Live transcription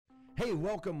Hey,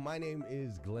 welcome. My name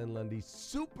is Glenn Lundy.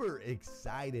 Super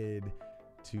excited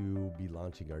to be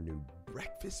launching our new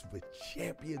Breakfast with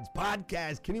Champions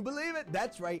podcast. Can you believe it?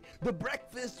 That's right. The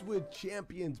Breakfast with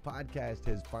Champions podcast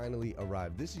has finally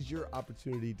arrived. This is your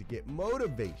opportunity to get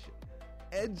motivation,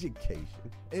 education,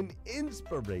 and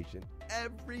inspiration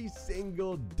every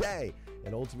single day.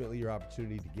 And ultimately, your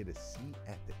opportunity to get a seat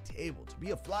at the table, to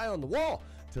be a fly on the wall,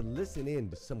 to listen in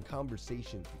to some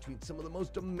conversations between some of the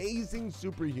most amazing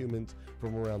superhumans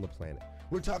from around the planet.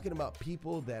 We're talking about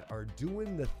people that are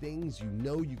doing the things you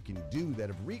know you can do, that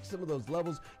have reached some of those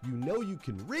levels you know you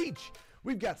can reach.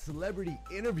 We've got celebrity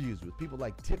interviews with people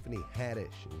like Tiffany Haddish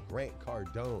and Grant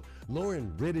Cardone,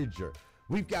 Lauren Rittiger.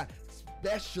 We've got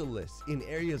specialists in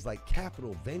areas like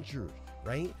capital ventures,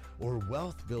 right? Or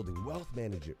wealth building, wealth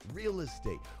management, real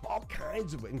estate, all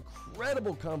kinds of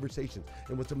incredible conversations.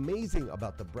 And what's amazing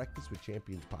about the Breakfast with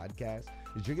Champions podcast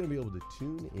is you're going to be able to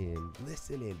tune in,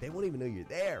 listen in. They won't even know you're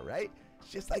there, right? It's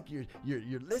just like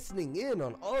you're listening in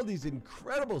on all these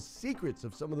incredible secrets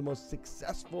of some of the most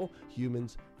successful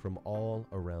humans from all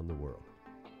around the world.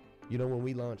 You know, when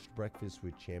we launched Breakfast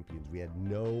with Champions, we had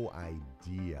no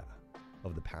idea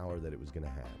of the power that it was going to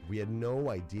have. We had no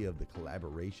idea of the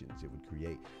collaborations it would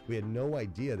create. We had no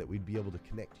idea that we'd be able to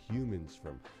connect humans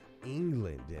from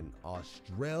England and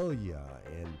Australia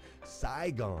and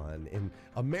Saigon and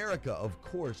America, of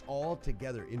course, all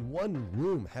together in one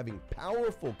room, having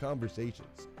powerful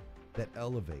conversations that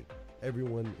elevate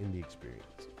everyone in the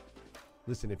experience.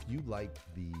 Listen, if you like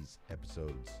these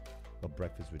episodes of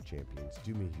Breakfast with Champions,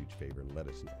 do me a huge favor and let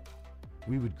us know.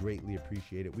 We would greatly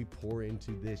appreciate it. We pour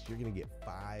into this. You're going to get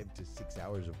 5 to 6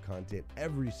 hours of content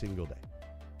every single day,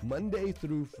 Monday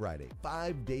through Friday,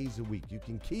 5 days a week. You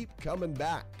can keep coming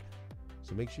back.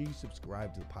 So make sure you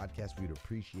subscribe to the podcast. We'd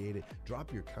appreciate it.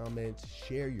 Drop your comments,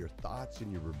 share your thoughts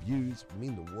and your reviews. It would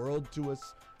mean the world to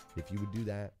us if you would do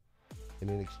that. And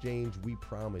in exchange, we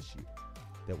promise you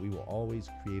that we will always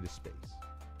create a space,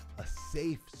 a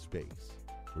safe space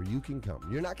where you can come.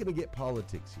 You're not going to get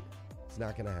politics here. It's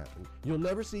not going to happen. You'll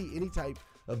never see any type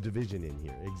of division in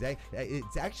here.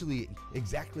 It's actually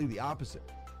exactly the opposite.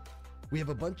 We have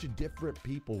a bunch of different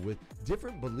people with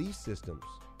different belief systems,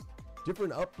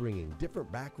 different upbringing, different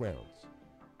backgrounds.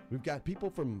 We've got people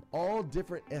from all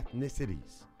different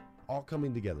ethnicities all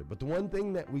coming together. But the one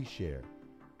thing that we share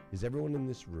is everyone in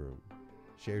this room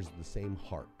shares the same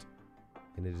heart.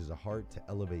 And it is a heart to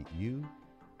elevate you,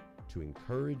 to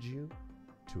encourage you,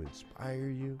 to inspire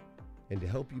you, and to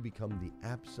help you become the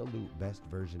absolute best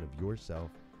version of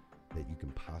yourself that you can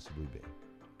possibly be.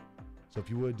 So if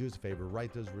you would, do us a favor,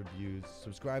 write those reviews,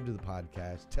 subscribe to the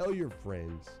podcast, tell your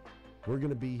friends. We're going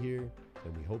to be here,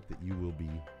 and we hope that you will be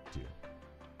too.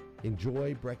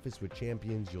 Enjoy Breakfast with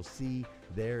Champions. You'll see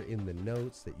there in the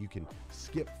notes that you can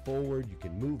skip forward, you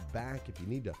can move back. If you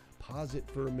need to pause it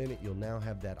for a minute, you'll now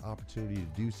have that opportunity to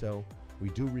do so. We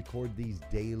do record these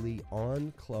daily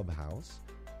on Clubhouse.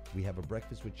 We have a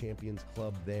Breakfast with Champions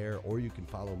club there, or you can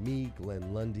follow me,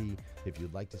 Glenn Lundy, if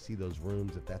you'd like to see those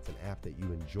rooms. If that's an app that you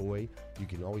enjoy, you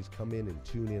can always come in and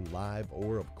tune in live,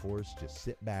 or of course, just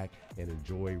sit back and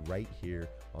enjoy right here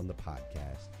on the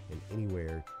podcast and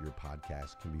anywhere your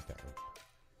podcast can be found.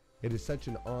 It is such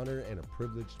an honor and a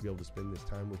privilege to be able to spend this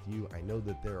time with you. I know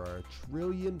that there are a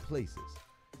trillion places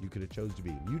you could have chose to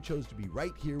be. You chose to be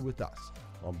right here with us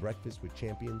on Breakfast with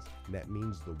Champions, and that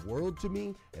means the world to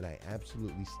me, and I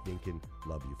absolutely stinking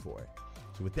love you for it.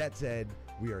 So with that said,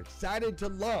 we are excited to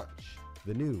launch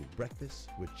the new Breakfast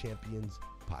with Champions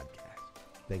podcast.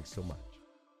 Thanks so much.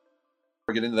 Before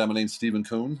I get into that, my name's Stephen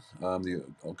Kuhn. I'm the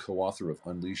co-author of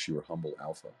Unleash Your Humble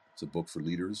Alpha. It's a book for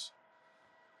leaders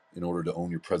in order to own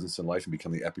your presence in life and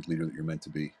become the epic leader that you're meant to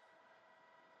be.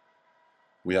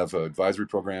 We have an advisory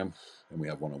program, and we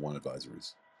have one-on-one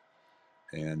advisories.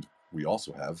 And we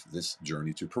also have this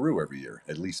journey to Peru every year,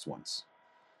 at least once.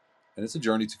 And it's a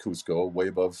journey to Cusco, way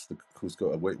above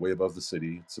the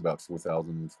city. It's about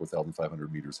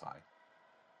 4,500 meters high.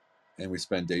 And we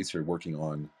spend days here working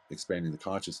on expanding the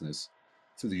consciousness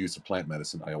through the use of plant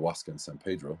medicine, ayahuasca and San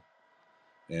Pedro.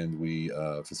 And we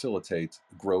facilitate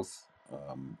growth,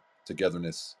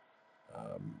 togetherness,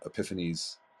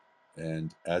 epiphanies.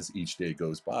 And as each day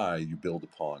goes by, you build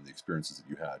upon the experiences that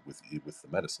you had with the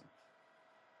medicine.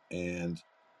 And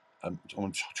I'm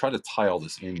trying to tie all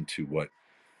this into what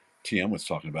TM was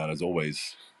talking about. As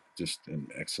always, just an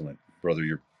excellent brother.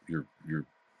 Your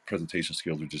presentation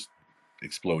skills are just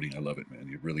exploding. I love it, man.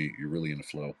 You're really in the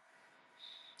flow.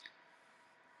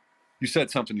 You said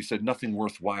something. You said nothing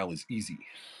worthwhile is easy.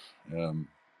 And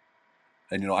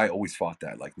I always fought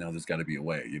that. Like, no, there's got to be a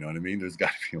way. You know what I mean? There's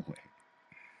got to be a way.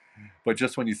 But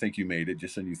just when you think you made it,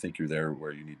 just when you think you're there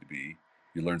where you need to be,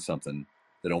 you learn something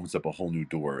that opens up a whole new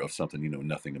door of something you know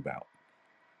nothing about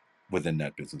within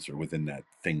that business or within that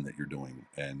thing that you're doing.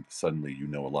 And suddenly you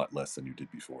know a lot less than you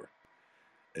did before,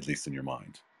 at least in your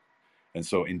mind. And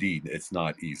so, indeed, it's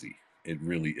not easy. It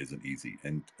really isn't easy.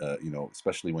 And,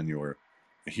 especially when you're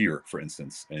here, for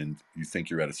instance, and you think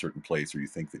you're at a certain place, or you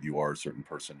think that you are a certain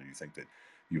person, or you think that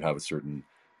you have a certain,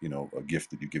 a gift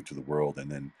that you give to the world.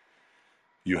 And then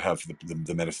you have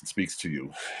the medicine speaks to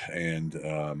you, and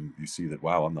you see that,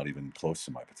 wow, I'm not even close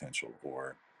to my potential,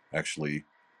 or actually,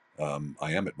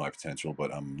 I am at my potential,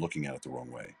 but I'm looking at it the wrong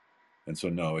way. And so,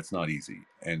 no, it's not easy.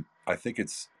 And I think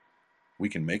we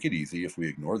can make it easy if we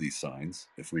ignore these signs,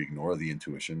 if we ignore the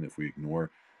intuition, if we ignore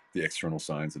the external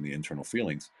signs and the internal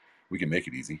feelings. We can make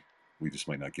it easy. We just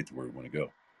might not get to where we want to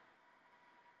go.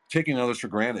 Taking others for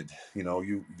granted,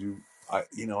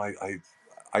 I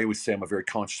always say I'm a very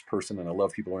conscious person, and I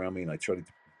love people around me, and I try to,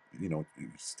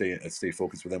 stay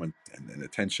focused with them and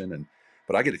attention,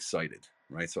 but I get excited,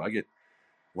 right? So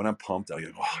when I'm pumped, I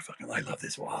go, oh, I love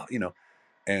this, wow,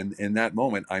 and in that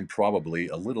moment, I'm probably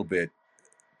a little bit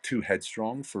too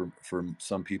headstrong for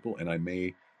some people, and I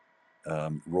may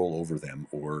roll over them,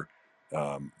 or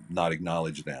not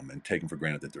acknowledge them and take them for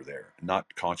granted that they're there.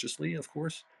 Not consciously, of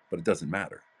course, but it doesn't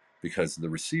matter, because the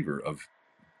receiver of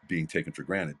being taken for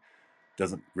granted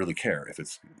doesn't really care if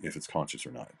it's conscious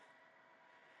or not.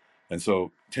 And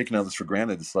so, taking others for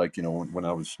granted, it's like, when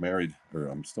I was married, or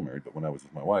I'm still married, but when I was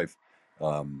with my wife,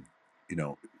 um, you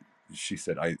know, she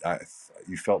said,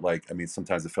 you felt like, I mean,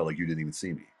 sometimes it felt like you didn't even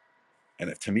see me.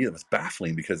 And to me, it was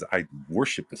baffling, because I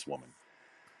worshiped this woman.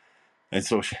 And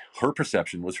so her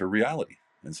perception was her reality.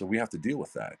 And so we have to deal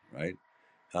with that, right?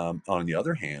 On the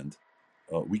other hand,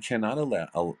 we cannot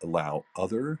allow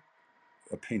other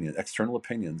external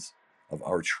opinions of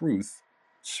our truth,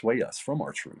 sway us from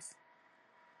our truth.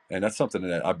 And that's something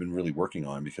that I've been really working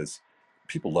on, because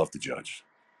people love to judge,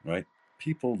 right?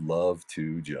 People love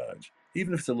to judge,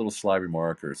 even if it's a little sly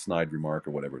remark or a snide remark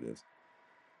or whatever it is.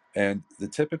 And the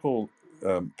typical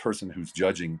person who's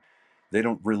judging, they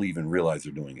don't really even realize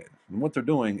they're doing it. And what they're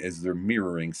doing is they're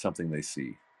mirroring something they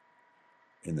see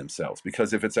in themselves.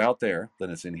 Because if it's out there,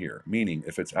 then it's in here. Meaning,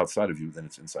 if it's outside of you, then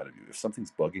it's inside of you. If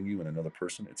something's bugging you in another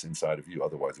person, it's inside of you.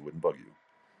 Otherwise, it wouldn't bug you.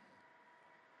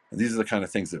 And these are the kind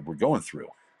of things that we're going through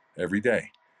every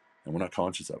day, and we're not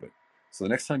conscious of it. So the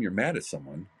next time you're mad at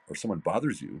someone, or someone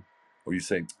bothers you, or you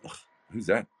say, who's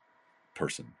that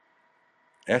person?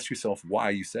 Ask yourself why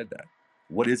you said that.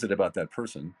 What is it about that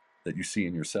person that you see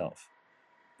in yourself?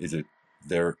 Is it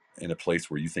they're in a place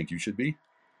where you think you should be?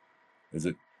 Is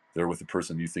it they're with the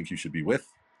person you think you should be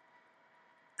with?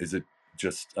 Is it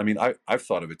just, I've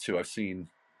thought of it too.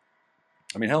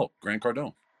 Hell, Grant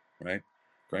Cardone, right?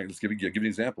 Let's give you an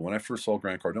example. When I first saw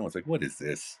Grant Cardone, it's like, what is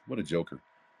this? What a joker.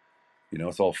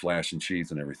 It's all flash and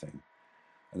cheese and everything.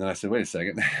 And then I said, wait a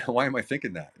second, why am I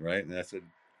thinking that, right? And I said,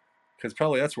 because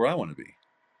probably that's where I want to be,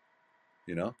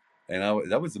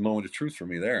 And that was the moment of truth for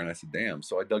me there. And I said, damn.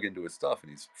 So I dug into his stuff,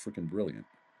 and he's freaking brilliant.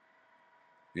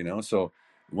 So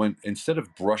instead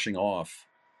of brushing off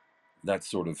that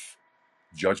sort of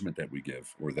judgment that we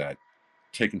give, or that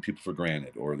taking people for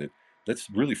granted, or that, let's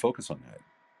really focus on that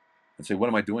and say, what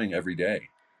am I doing every day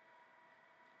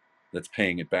that's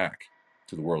paying it back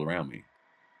to the world around me?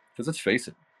 Because let's face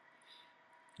it,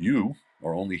 you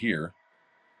are only here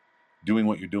doing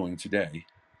what you're doing today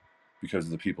because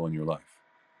of the people in your life.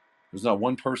 There's not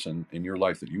one person in your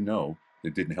life that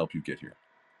that didn't help you get here.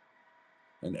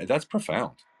 And that's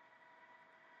profound.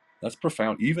 That's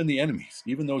profound. Even the enemies,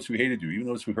 even those who hated you, even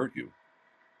those who hurt you,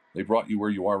 they brought you where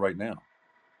you are right now.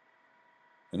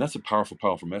 And that's a powerful,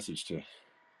 powerful message to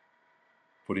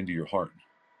put into your heart.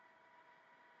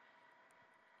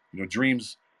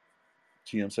 Dreams,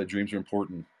 TM said dreams are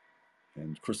important,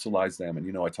 and crystallize them.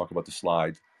 And, I talk about the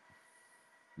slide.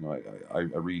 I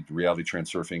read Reality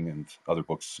Transurfing and other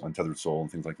books, Untethered Soul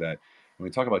and things like that. When we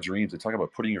talk about dreams, they talk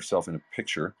about putting yourself in a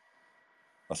picture,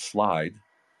 a slide,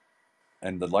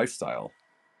 and the lifestyle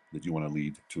that you want to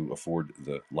lead to afford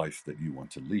the life that you want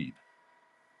to lead,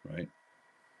 right?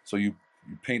 So you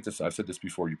paint this, I've said this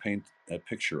before, you paint a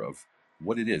picture of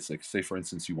what it is. Like, say, for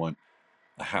instance, you want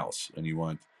a house, and you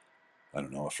want,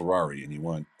 a Ferrari, and you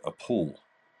want a pool.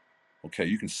 Okay,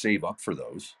 you can save up for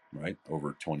those, right?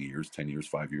 Over 20 years, 10 years,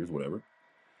 5 years, whatever.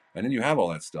 And then you have all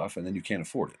that stuff, and then you can't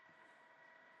afford it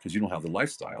because you don't have the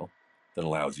lifestyle that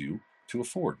allows you to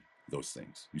afford those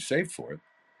things. You saved for it,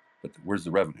 but where's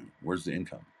the revenue? Where's the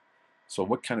income? So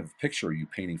what kind of picture are you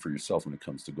painting for yourself when it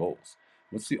comes to goals?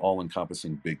 What's the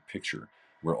all-encompassing big picture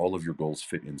where all of your goals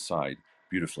fit inside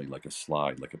beautifully, like a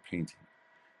slide, like a painting?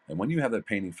 And when you have that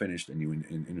painting finished and you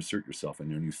insert yourself in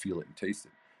there and you feel it and taste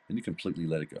it, then you completely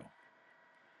let it go,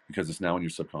 because it's now in your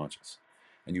subconscious.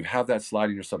 And you have that slide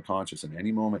in your subconscious, and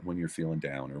any moment when you're feeling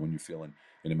down or when you're feeling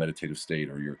in a meditative state,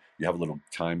 or you have a little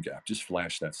time gap, just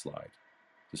flash that slide.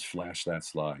 Just flash that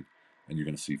slide, and you're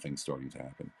going to see things starting to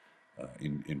happen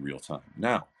in real time.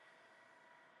 Now,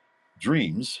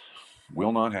 dreams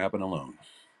will not happen alone.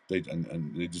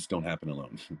 And they just don't happen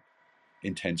alone.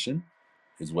 Intention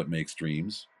is what makes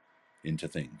dreams into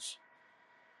things,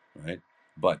 right?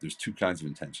 But there's two kinds of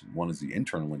intention. One is the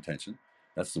internal intention.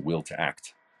 That's the will to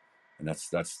act. And that's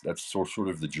sort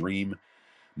of the dream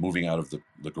moving out of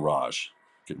the garage,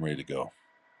 getting ready to go.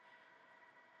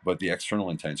 But the external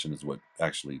intention is what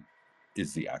actually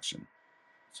is the action.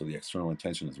 So the external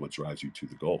intention is what drives you to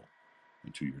the goal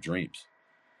and to your dreams.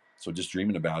 So just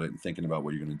dreaming about it and thinking about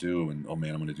what you're going to do, and oh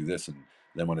man, I'm going to do this, and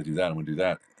then when I do that, I'm going to do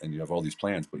that, and you have all these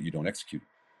plans, but you don't execute.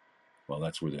 Well,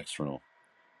 that's where the external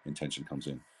intention comes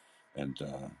in, and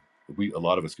a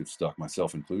lot of us get stuck,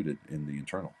 myself included, in the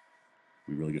internal.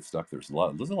 We really get stuck. There's a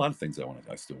lot of things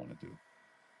I still want to do.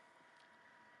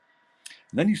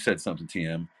 And then you said something,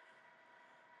 TM,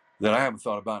 that I haven't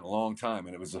thought about in a long time,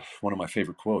 and it was one of my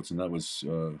favorite quotes, and that was,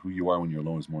 "Who you are when you're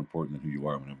alone is more important than who you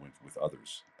are when I'm with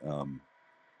others."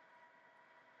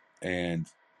 And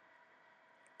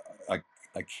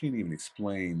I can't even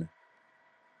explain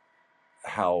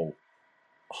how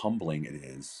humbling it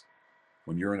is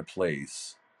when you're in a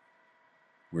place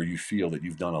where you feel that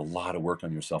you've done a lot of work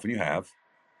on yourself, and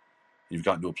you've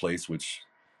gotten to a place which,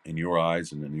 in your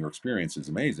eyes and in your experience, is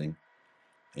amazing,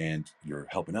 and you're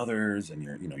helping others, and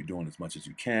you're doing as much as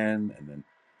you can, and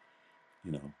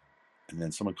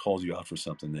then someone calls you out for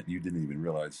something that you didn't even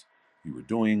realize you were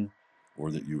doing, or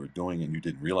that you were doing and you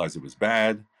didn't realize it was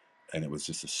bad, and it was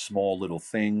just a small little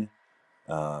thing,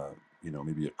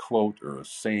 maybe a quote or a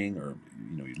saying, or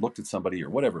you looked at somebody or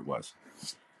whatever it was,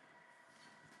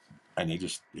 and they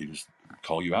just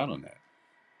call you out on that.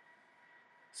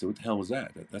 So what the hell was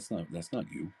that? That's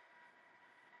not you.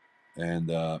 And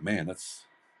man, that's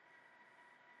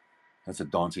a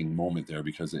daunting moment there,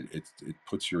 because it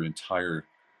puts your entire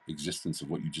existence of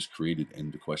what you just created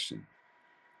into question.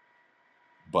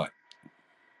 But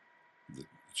the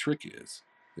trick is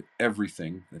that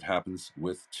everything that happens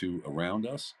around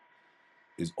us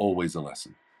is always a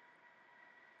lesson.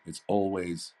 It's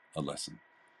always a lesson.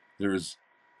 There is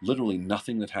literally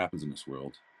nothing that happens in this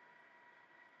world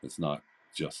that's not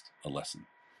just a lesson.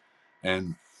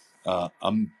 And if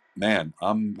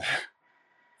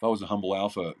I was a humble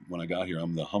alpha when I got here,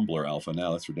 I'm the humbler alpha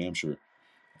now. That's for damn sure.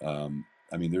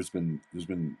 There's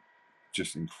been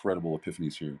just incredible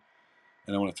epiphanies here,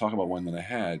 and I want to talk about one that I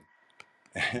had.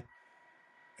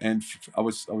 And I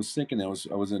was thinking, I was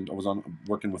on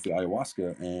working with the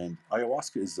ayahuasca, and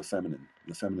ayahuasca is the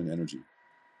feminine energy,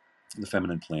 the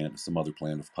feminine plant. It's the mother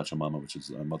plant of Pachamama, which is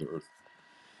Mother Earth,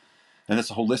 and it's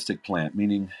a holistic plant,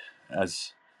 meaning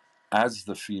as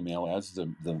the female, as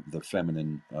the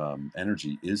feminine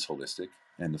energy is holistic,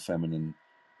 and the feminine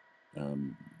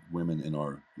women in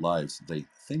our lives, they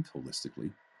think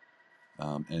holistically,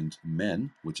 and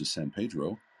men, which is San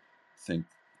Pedro, think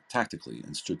tactically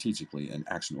and strategically and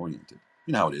action oriented.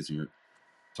 You know how it is when you're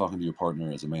talking to your partner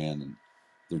as a man, and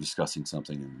they're discussing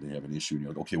something and they have an issue, and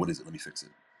you're like, okay, what is it? Let me fix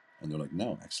it. And they're like,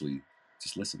 no, actually,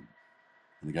 just listen.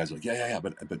 And the guy's like, yeah,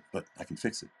 but I can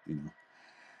fix it,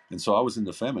 And so I was in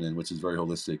the feminine, which is very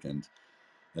holistic and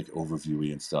like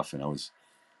overviewy and stuff. And I was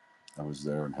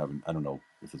there and having, I don't know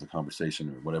if it was a conversation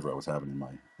or whatever I was having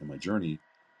in my journey,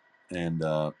 and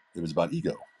it was about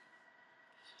ego.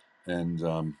 And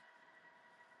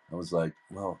I was like,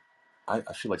 well, I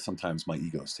feel like sometimes my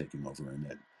ego is taking over, and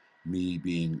that me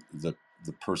being the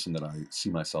person that I see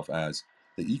myself as,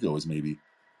 the ego is maybe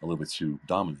a little bit too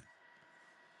dominant.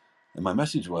 And my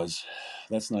message was,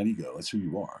 that's not ego. That's who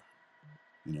you are.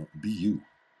 Be you.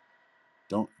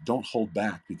 Don't hold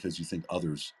back because you think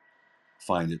others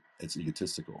find it's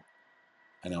egotistical.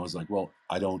 And I was like, well,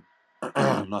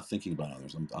 I'm not thinking about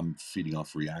others. I'm feeding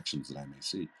off reactions that I may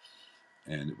see.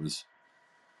 And it was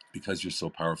because you're so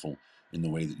powerful in the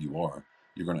way that you are,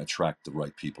 you're going to attract the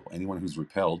right people. Anyone who's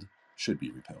repelled should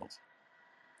be repelled.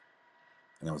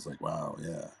 And I was like, wow,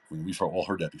 yeah. We've all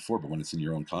heard that before, but when it's in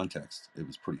your own context, it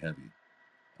was pretty heavy.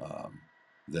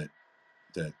 That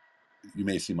you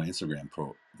may have seen my Instagram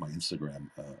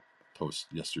post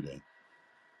yesterday.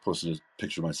 Posted a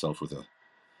picture of myself with a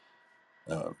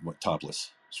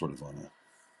topless, sort of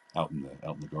out in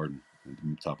the garden at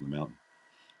the top of the mountain.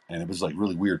 And it was like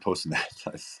really weird posting that.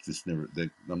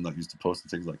 I'm not used to posting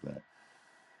things like that.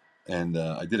 And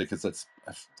I did it because that's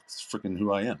freaking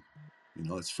who I am.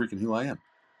 It's freaking who I am.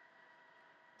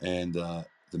 And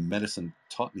the medicine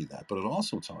taught me that, but it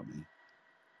also taught me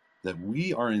that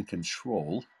we are in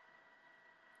control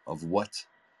of what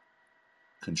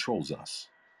controls us.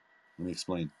 Let me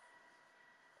explain.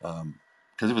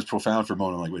 Because it was profound for a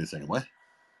moment. I'm like, wait a second, what?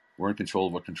 We're in control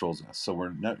of what controls us. So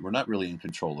we're not really in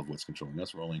control of what's controlling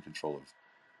us. We're only in control of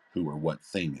who or what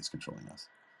thing is controlling us.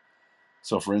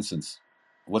 So, for instance,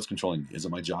 what's controlling me? Is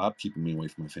it my job keeping me away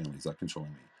from my family? Is that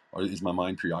controlling me? Or is my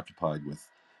mind preoccupied with,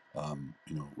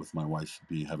 with my wife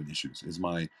having issues? Is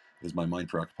my mind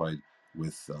preoccupied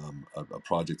with a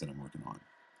project that I'm working on?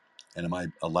 And am I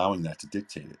allowing that to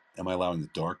dictate it? Am I allowing the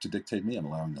dark to dictate me? Am I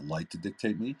allowing the light to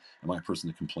dictate me? Am I a person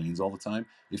that complains all the time?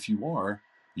 If you are,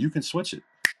 you can switch it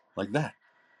like that.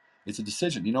 It's a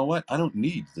decision. You know what? I don't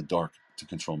need the dark to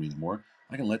control me anymore.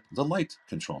 I can let the light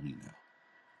control me now.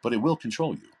 But it will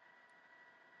control you.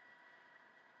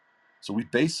 So we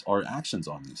base our actions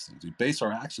on these things. We base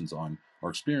our actions on our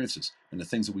experiences and the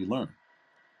things that we learn.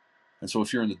 And so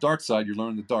if you're in the dark side, you're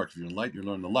learning the dark. If you're in light, you're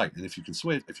learning the light. And if you can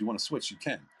switch, if you want to switch, you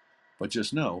can. But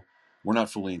just know, we're not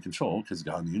fully in control because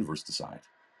God and the universe decide.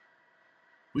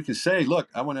 We can say, look,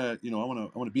 I want to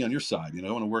be on your side.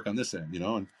 I want to work on this end,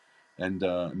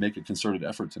 and make a concerted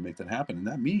effort to make that happen. And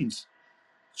that means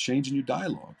changing your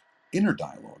dialogue, inner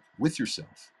dialogue with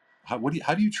yourself. How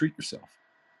do you treat yourself?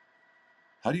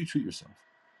 How do you treat yourself?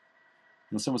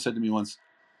 Someone said to me once,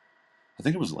 I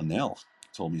think it was Linnell,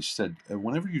 told me, she said,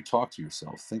 whenever you talk to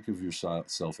yourself, think of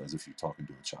yourself as if you're talking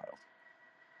to a child.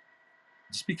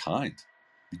 Just be kind,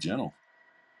 be gentle,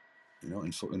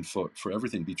 and for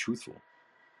everything, be truthful,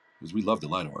 because we love to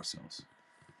lie to ourselves.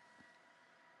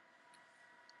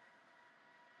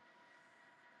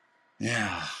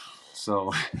 Yeah.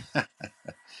 So,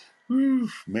 man,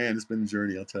 it's been a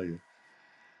journey, I'll tell you.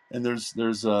 And there's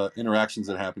interactions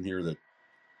that happen here that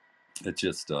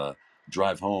just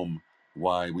drive home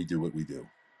why we do what we do.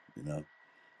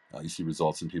 You see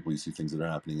results in people, you see things that are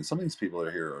happening, and some of these people that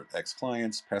are here are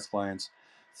ex-clients, past clients.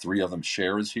 3 of them.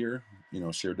 Cher is here.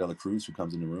 Cher Dela Cruz, who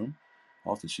comes in the room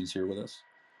often. She's here with us.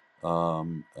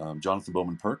 Jonathan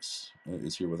Bowman Perks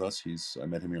is here with us. I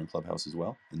met him here in Clubhouse as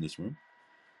well, in this room.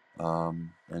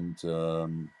 And a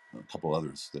couple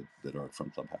others that are from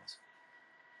Clubhouse.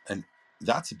 And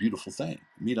that's a beautiful thing.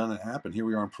 Meet on an app, and here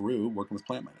we are in Peru working with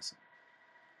plant medicine,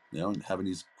 and having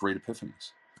these great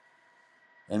epiphanies.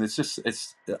 And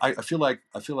I feel like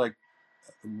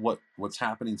what's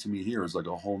happening to me here is like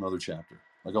a whole nother chapter,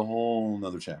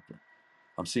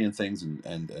 I'm seeing things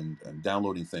and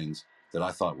downloading things that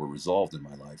I thought were resolved in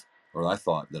my life, or I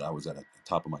thought that I was at the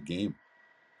top of my game.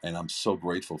 And I'm so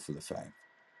grateful for the fact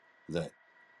that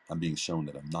I'm being shown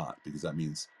that I'm not, because that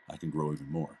means I can grow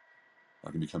even more.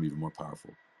 I can become even more powerful,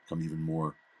 become even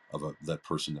more of that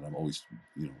person that I'm always,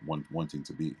 wanting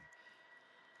to be.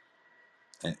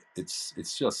 And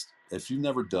it's just, if you've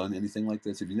never done anything like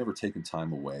this, if you've never taken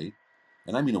time away,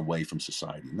 and I mean away from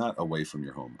society, not away from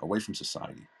your home, away from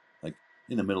society, like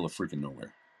in the middle of freaking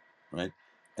nowhere, right?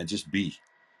 And just be.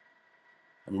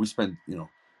 I mean, we spend,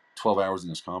 12 hours in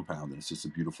this compound, and it's just a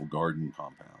beautiful garden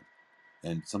compound.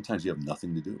 And sometimes you have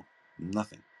nothing to do,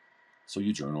 nothing. So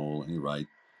you journal and you write,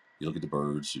 you look at the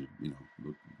birds, you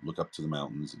look up to the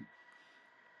mountains,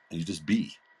 and you just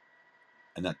be.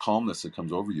 And that calmness that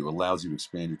comes over you allows you to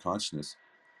expand your consciousness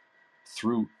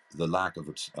through the lack of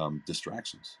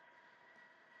distractions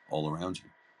all around you.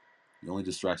 The only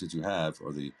distractions you have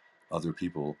are the other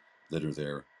people that are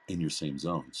there in your same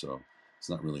zone. So it's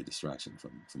not really a distraction,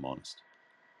 if I'm honest.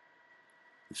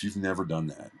 If you've never done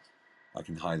that, I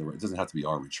can highly recommend. It doesn't have to be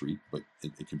our retreat, but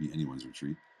it can be anyone's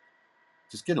retreat.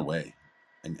 Just get away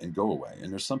and go away.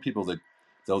 And there's some people that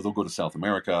they'll go to South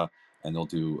America and they'll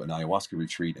do an ayahuasca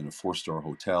retreat in a 4-star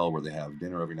hotel where they have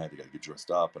dinner every night. They got to get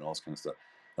dressed up and all this kind of stuff.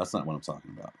 That's not what I'm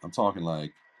talking about. I'm talking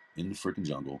like in the freaking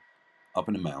jungle, up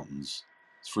in the mountains.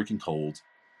 It's freaking cold.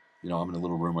 I'm in a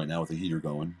little room right now with a heater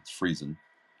going. It's freezing,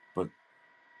 but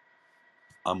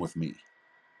I'm with me.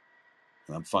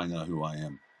 And I'm finding out who I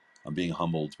am. I'm being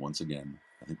humbled once again.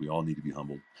 I think we all need to be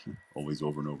humbled, always,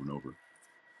 over and over and over.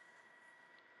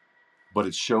 But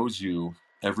it shows you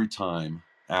every time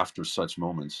after such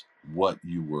moments what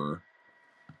you were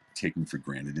taking for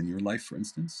granted in your life, for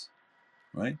instance,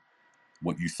 right?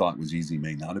 What you thought was easy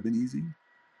may not have been easy.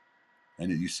 And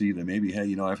you see that maybe,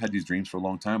 hey, I've had these dreams for a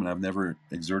long time and I've never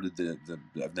exerted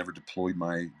I've never deployed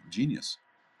my genius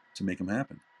to make them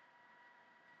happen.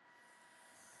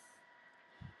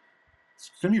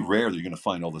 It's going to be rare that you're going to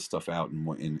find all this stuff out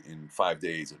in 5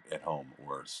 days at home,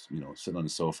 or sit on the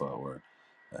sofa, or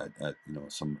at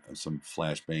some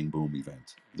flash bang boom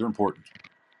event. They're important.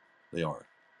 They are.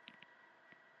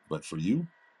 But for you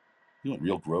want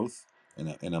real growth,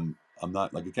 and I'm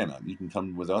not like, again, you can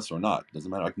come with us or not. Doesn't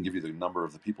matter. I can give you the number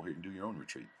of the people here. You can do your own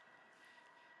retreat.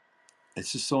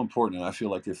 It's just so important. And I feel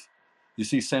like if you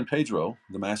see San Pedro,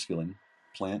 the masculine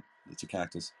plant, it's a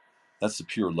cactus. That's the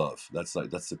pure love. That's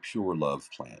the pure love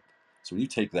plant. So when you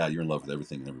take that, you're in love with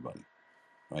everything and everybody,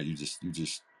 right? You just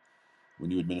when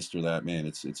you administer that, man,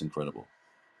 it's incredible.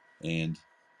 And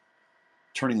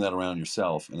turning that around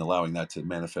yourself and allowing that to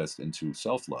manifest into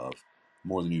self-love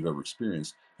more than you've ever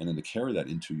experienced, and then to carry that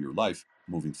into your life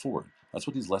moving forward. That's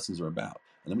what these lessons are about.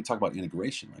 And then we talk about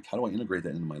integration. Like, how do I integrate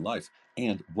that into my life?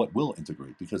 And what will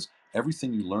integrate? Because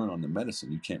everything you learn on the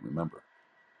medicine, you can't remember.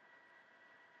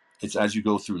 It's as you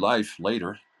go through life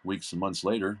later, weeks and months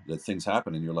later, that things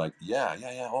happen and you're like, yeah.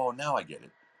 Oh, now I get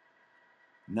it.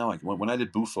 Now when I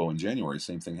did Bufo in January,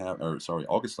 same thing happened.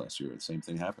 August last year, the same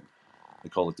thing happened. They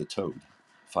call it the Toad,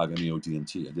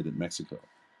 5-MeO-DMT. I did it in Mexico.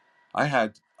 I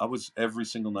was every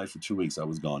single night for 2 weeks. I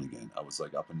was gone again. I was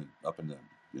like up in the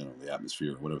the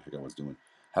atmosphere, or whatever the heck I was doing,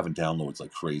 having downloads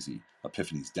like crazy,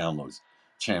 epiphanies, downloads,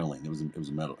 channeling. It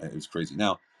was crazy.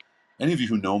 Now, any of you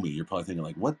who know me, you're probably thinking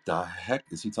like, what the heck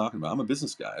is he talking about? I'm a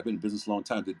business guy. I've been in business a long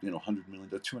time. Did $100 million,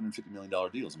 $250 million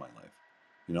deals in my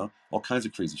life. All kinds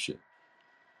of crazy shit.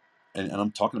 And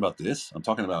I'm talking about this. I'm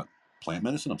talking about plant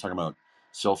medicine. I'm talking about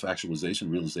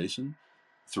self-actualization, realization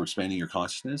through expanding your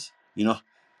consciousness.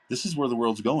 This is where the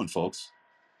world's going, folks.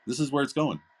 This is where it's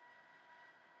going.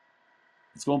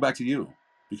 It's going back to you,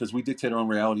 because we dictate our own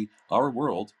reality, our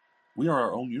world. We are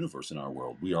our own universe in our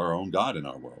world. We are our own God in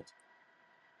our world.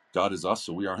 God is us,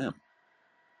 so we are him.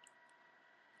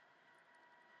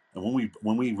 And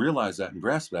when we realize that and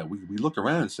grasp that, we look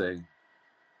around and say,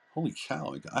 holy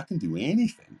cow, I can do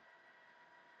anything.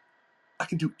 I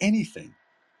can do anything.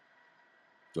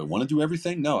 Do I want to do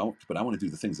everything? No, but I want to do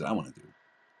the things that I want to do.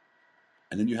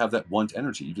 And then you have that want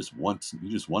energy. You just want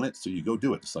it, so you go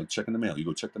do it. It's like checking the mail. You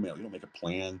go check the mail. You don't make a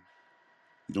plan.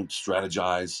 You don't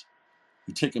strategize.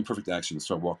 You take imperfect action and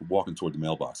start walking toward the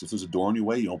mailbox. If there's a door in your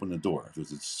way, you open the door. If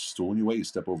there's a stool in your way, you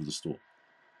step over the stool.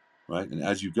 Right? And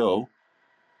as you go,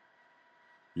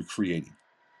 you're creating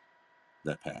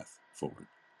that path forward.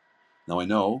 Now, I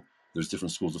know there's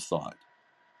different schools of thought.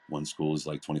 One school is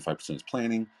like 25% is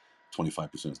planning,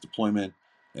 25% is deployment,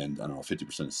 and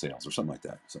 50% is sales, or something like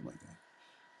that.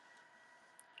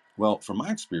 Well, from my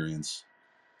experience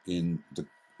in the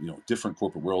different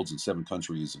corporate worlds in 7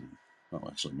 countries, and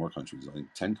actually more countries, I think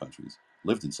 10 countries,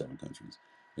 lived in 7 countries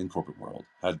in corporate world,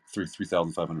 had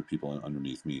 3,500 people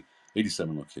underneath me,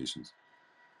 87 locations.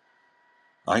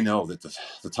 I know that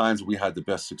the times we had the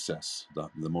best success,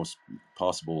 the most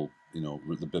possible,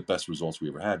 the best results we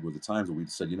ever had were the times that we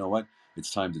said, you know what,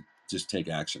 it's time to just take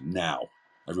action now.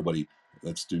 Everybody,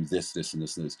 let's do this, this, and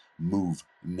this, and this. Move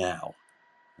now.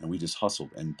 And we just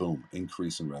hustled, and boom,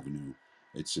 increase in revenue.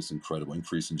 It's just incredible.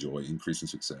 Increase in joy, increase in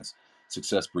success.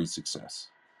 Success breeds success.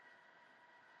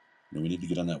 We need to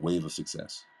get on that wave of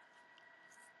success.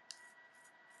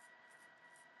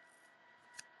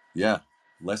 Yeah,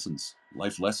 lessons,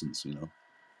 life lessons,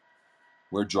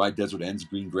 Where dry desert ends,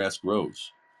 green grass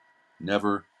grows.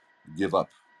 Never give up.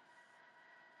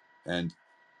 And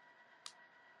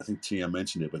I think Tia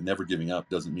mentioned it, but never giving up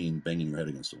doesn't mean banging your head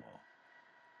against the wall.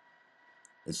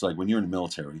 It's like when you're in the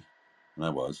military, and I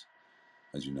was,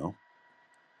 as you know,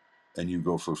 and you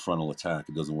go for a frontal attack,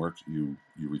 it doesn't work. You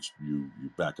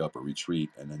back up or retreat,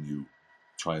 and then you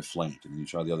try a flank, and then you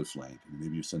try the other flank, and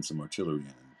maybe you send some artillery in,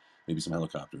 and maybe some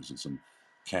helicopters and some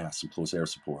CAS, some close air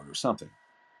support or something.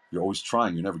 You're always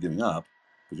trying. You're never giving up,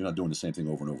 but you're not doing the same thing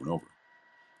over and over and over.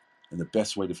 And the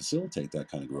best way to facilitate that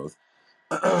kind of growth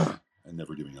and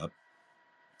never giving up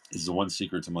is the one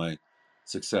secret to my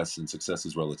success, and success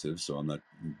is relative, so I'm not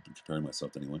comparing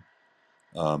myself to anyone.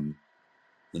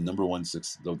 The number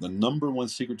one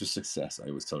secret to success, I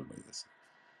always tell everybody this,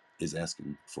 is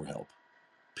asking for help,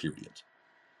 period.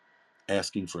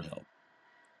 Asking for help.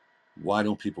 Why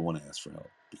don't people want to ask for help?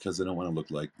 Because they don't want to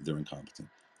look like they're incompetent.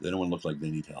 They don't want to look like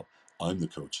they need help. I'm the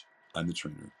coach. I'm the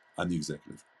trainer. I'm the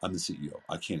executive. I'm the CEO.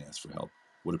 I can't ask for help.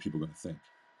 What are people going to think?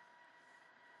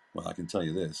 Well, I can tell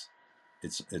you this.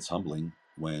 It's humbling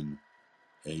when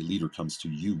a leader comes to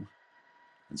you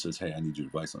and says, hey, I need your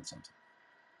advice on something.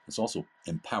 It's also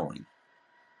empowering.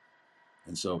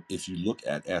 And so if you look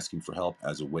at asking for help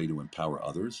as a way to empower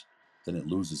others, then it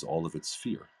loses all of its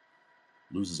fear,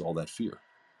 loses all that fear.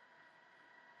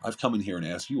 I've come in here and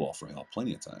asked you all for help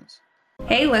plenty of times.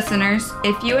 Hey listeners,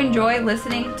 if you enjoy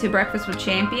listening to Breakfast with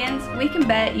Champions, we can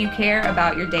bet you care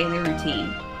about your daily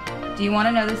routine. Do you want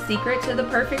to know the secret to the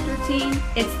perfect routine?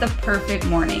 It's the perfect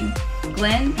morning.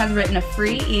 Glenn has written a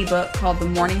free ebook called The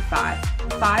Morning 5,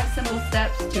 5 simple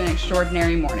steps to an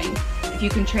extraordinary morning. If If you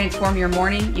can transform your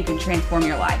morning, you can transform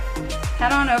your life.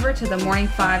 Head on over to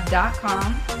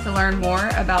themorning5.com to learn more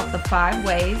about the 5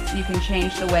 ways you can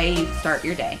change the way you start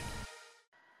your day.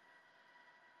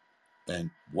 And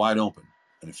wide open.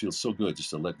 And it feels so good just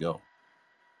to let go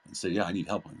and say, yeah, I need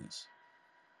help on this.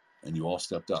 And you all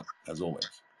stepped up, as always.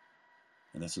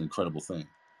 And that's an incredible thing.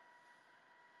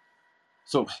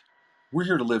 So we're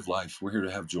here to live life. We're here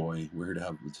to have joy. We're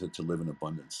here to live in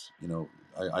abundance. You know,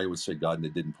 I always say God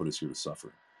didn't put us here to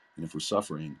suffer. And if we're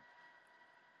suffering,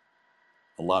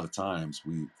 a lot of times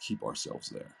we keep ourselves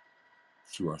there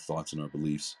through our thoughts and our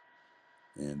beliefs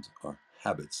and our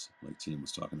habits, like Tina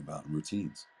was talking about, and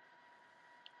routines.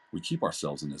 We keep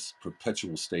ourselves in this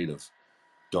perpetual state of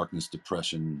darkness,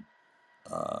 depression.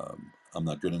 I'm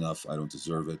not good enough. I don't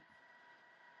deserve it.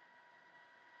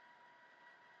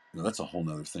 Now, that's a whole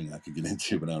nother thing I could get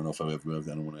into, but I don't know if I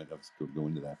don't want to go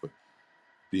into that. But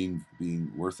being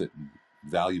worth it and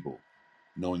valuable,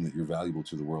 knowing that you're valuable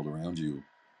to the world around you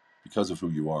because of who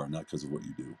you are, not because of what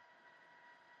you do.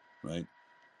 Right?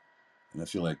 And I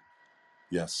feel like,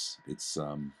 yes, it's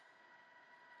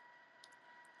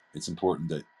important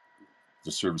that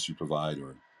the service you provide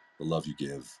or the love you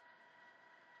give.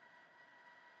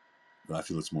 But I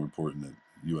feel it's more important that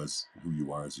you, as who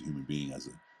you are as a human being, as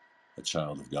a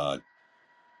child of God,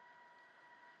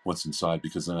 what's inside,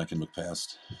 because then I can look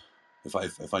past.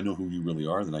 If I know who you really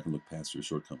are, then I can look past your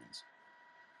shortcomings.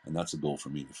 And that's a goal for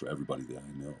me, for everybody that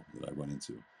I know, that I run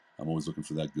into. I'm always looking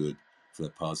for that good, for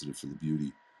that positive, for the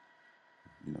beauty.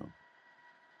 You know,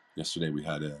 yesterday we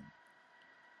had a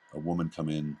woman come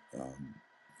in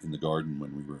the garden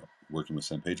when we were working with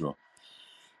San Pedro,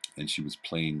 and she was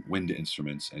playing wind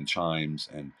instruments and chimes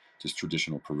and just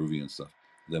traditional Peruvian stuff.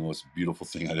 The most beautiful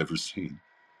thing I'd ever seen.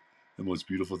 The most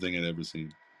beautiful thing I'd ever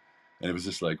seen. And it was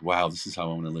just like, wow, this is how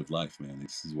I want to live life, man.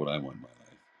 This is what I want in my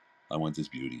life. I want this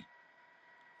beauty.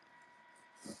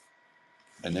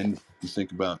 And then you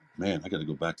think about, man, I got to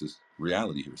go back to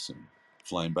reality here soon.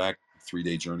 Flying back,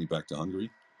 3-day journey back to Hungary.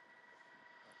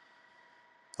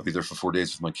 I'll be there for 4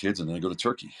 days with my kids, and then I go to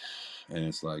Turkey. And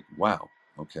it's like, wow,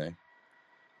 okay.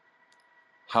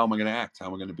 How am I going to act? How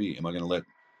am I going to be? Am I going to let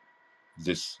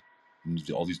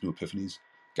all these new epiphanies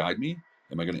guide me?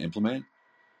 Am I going to implement?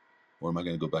 Or am I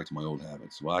going to go back to my old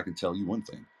habits? Well, I can tell you one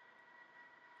thing.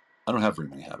 I don't have very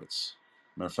many habits.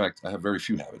 Matter of fact, I have very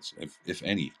few habits, if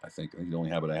any. I think the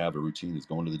only habit I have, a routine, is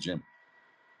going to the gym.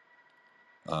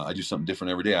 I do something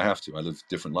different every day. I have to. I live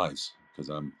different lives because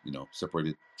I'm,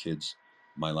 separated, kids,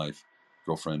 my life,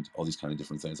 girlfriend, all these kind of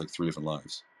different things, like 3 different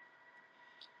lives.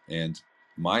 And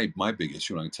my big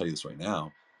issue, and I can tell you this right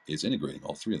now, is integrating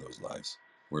all 3 of those lives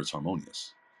where it's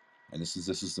harmonious. And this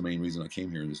is the main reason I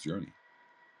came here in this journey,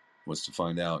 was to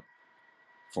find out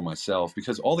for myself,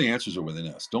 because all the answers are within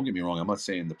us. Don't get me wrong. I'm not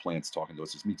saying the plant's talking to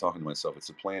us. It's me talking to myself. It's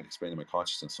the plant expanding my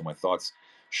consciousness. So my thoughts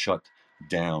shut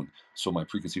down. So my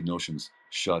preconceived notions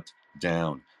shut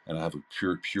down. And I have a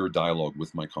pure dialogue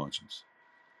with my consciousness.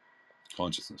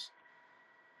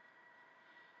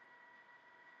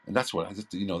 And that's what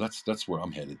that's where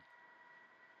I'm headed.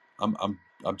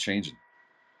 I'm changing.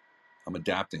 I'm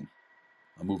adapting.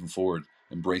 I'm moving forward,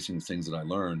 embracing the things that I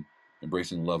learn,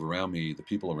 embracing the love around me, the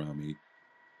people around me,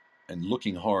 and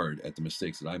looking hard at the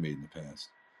mistakes that I made in the past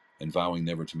and vowing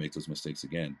never to make those mistakes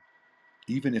again,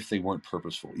 even if they weren't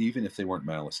purposeful, even if they weren't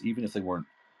malice, even if they weren't,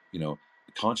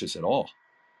 conscious at all.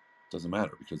 It doesn't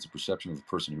matter, because the perception of the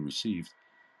person who received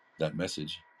that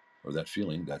message or that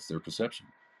feeling, that's their perception.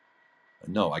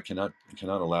 And no, I cannot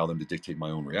allow them to dictate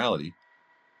my own reality,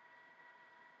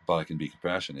 but I can be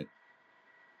compassionate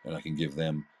and I can give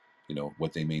them,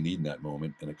 what they may need in that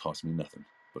moment, and it costs me nothing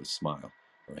but a smile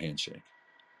or a handshake.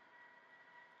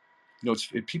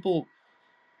 People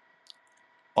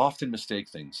often mistake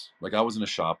things. Like, I was in a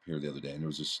shop here the other day, and there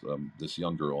was this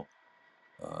young girl,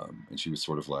 and she was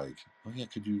sort of like, oh yeah,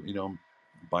 could you, I'm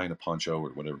buying a poncho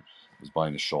or whatever. I was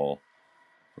buying a shawl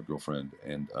for a girlfriend,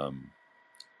 and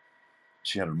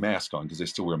she had her mask on, because they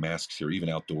still wear masks here, even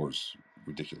outdoors.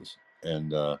 Ridiculous.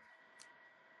 And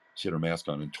she had her mask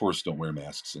on, and tourists don't wear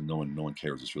masks, and no one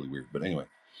cares. It's really weird. But anyway,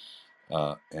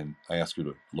 and I asked her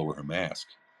to lower her mask.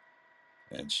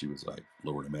 And she was like,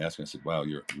 lowered her mask. And I said, wow,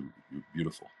 you're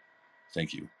beautiful.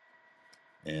 Thank you.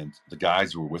 And the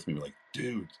guys who were with me were like,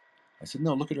 dude. I said,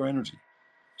 no, look at her energy.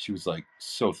 She was like,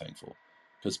 so thankful.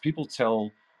 Because people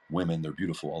tell women they're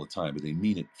beautiful all the time, but they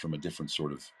mean it from a different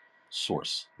sort of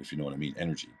source, if you know what I mean,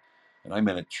 energy. And I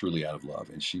meant it truly out of love.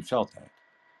 And she felt that.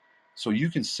 So you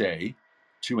can say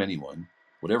to anyone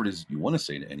whatever it is you want to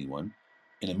say to anyone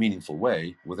in a meaningful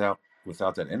way without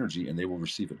that energy, and they will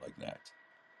receive it like that.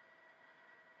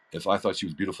 If I thought she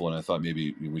was beautiful and I thought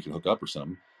maybe we could hook up or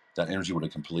something, that energy would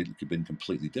have been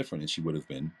completely different, and she would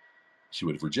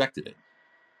have rejected it.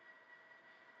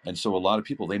 And so a lot of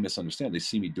people, they misunderstand. They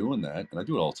see me doing that, and I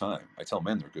do it all the time. I tell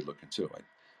men they're good looking too. I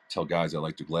tell guys I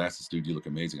like their glasses. Dude, you look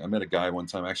amazing. I met a guy one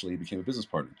time, actually, he became a business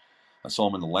partner. I saw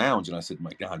him in the lounge, and I said,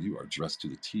 my God, you are dressed to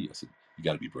the T. I said, you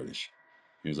got to be British.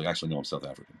 He was like, actually, no, I'm South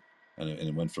African. And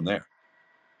it went from there.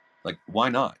 Like, why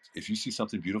not? If you see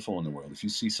something beautiful in the world, if you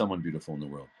see someone beautiful in the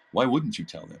world, why wouldn't you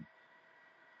tell them?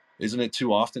 Isn't it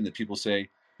too often that people say,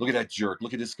 look at that jerk,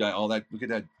 look at this guy, look at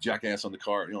that jackass on the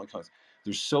car. You know, like,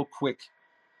 they're so quick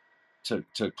to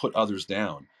put others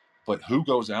down. But who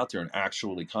goes out there and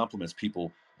actually compliments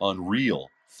people on real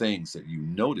things that you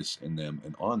notice in them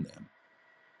and on them?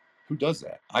 Who does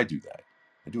that? I do that.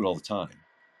 I do it all the time.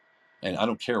 And I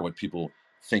don't care what people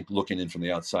think looking in from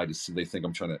the outside. They think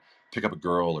I'm trying to pick up a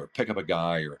girl or pick up a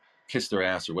guy or kiss their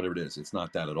ass or whatever it is. It's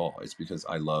not that at all. It's because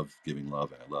I love giving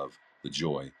love, and I love the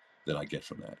joy that I get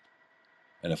from that.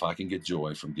 And if I can get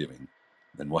joy from giving,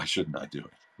 then why shouldn't I do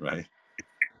it, right?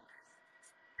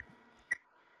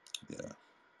 Yeah.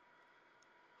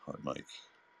 Hot mic.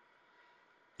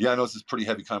 Yeah, I know this is a pretty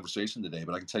heavy conversation today,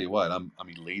 but I can tell you what, I'm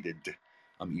elated.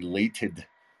 I'm elated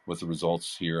with the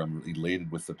results here. I'm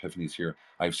elated with the epiphanies here.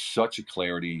 I have such a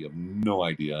clarity. You have no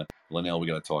idea. Linnell, we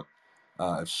got to talk.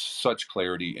 I have such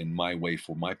clarity in my way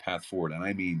for my path forward. And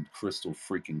I mean crystal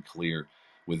freaking clear,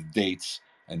 with dates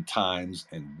and times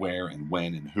and where and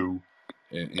when and who.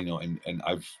 And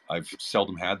I've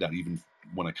seldom had that, even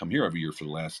when I come here every year for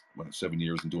the last 7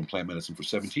 years and doing plant medicine for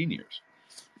 17 years.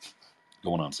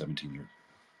 Going on 17 years.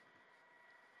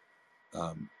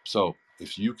 So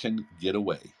if you can get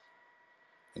away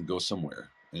and go somewhere,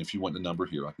 and if you want the number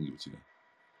here, I can give it to you.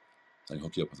 I can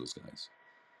hook you up with those guys.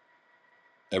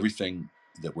 Everything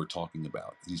that we're talking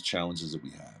about, these challenges that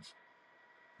we have,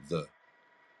 the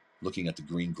looking at the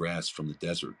green grass from the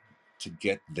desert to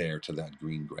get there to that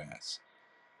green grass,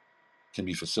 can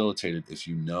be facilitated if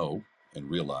you know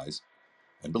and realize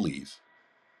and believe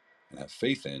and have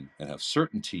faith in and have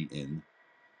certainty in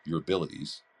your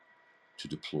abilities to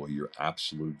deploy your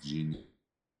absolute genius.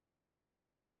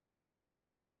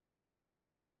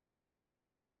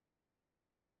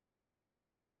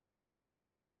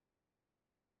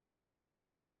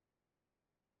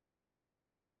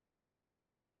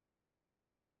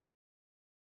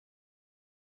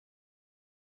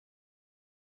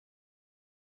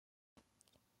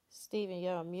 Stephen,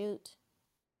 you're on mute.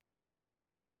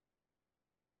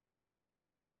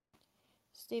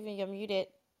 Stephen, you're muted.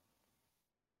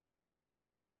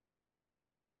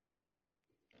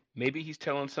 Maybe he's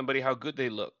telling somebody how good they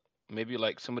look. Maybe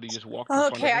like somebody just walked in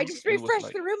front of him. Okay, I just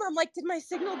refreshed the room. I'm like, did my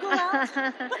signal go out?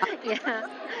 Yeah,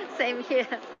 same here.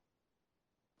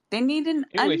 They need an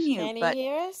Anyways, unmute. Can But you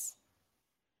hear us?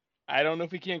 I don't know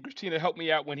if he can. Christina, help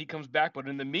me out when he comes back. But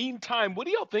in the meantime, what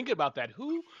do y'all think about that?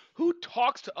 Who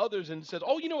talks to others and says,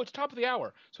 "Oh, it's top of the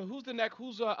hour." So who's the next?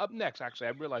 Who's up next? Actually,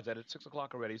 I realized that it's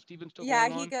 6:00 already. Is Steven still Yeah,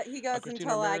 going on? he goes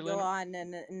Christina, until I Mary go Lynn? on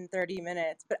in 30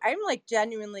 minutes. But I'm like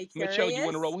genuinely curious. Michelle, you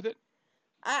want to roll with it?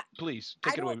 I Please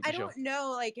take it away, I Michelle. don't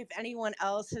know like if anyone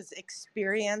else has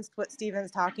experienced what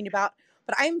Steven's talking about,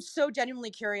 but I'm so genuinely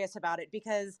curious about it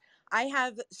because I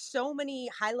have so many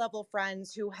high-level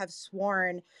friends who have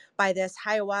sworn by this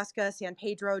ayahuasca San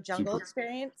Pedro jungle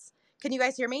experience. Can you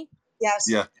guys hear me? Yes.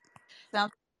 Yeah.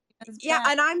 Yeah,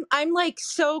 and I'm like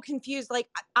so confused. Like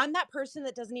I'm that person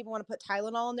that doesn't even want to put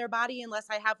Tylenol in their body unless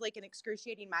I have like an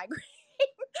excruciating migraine.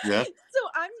 Yeah. So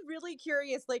I'm really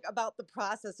curious like about the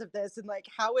process of this and like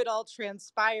how it all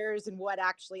transpires and what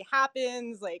actually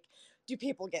happens. Like, do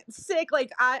people get sick?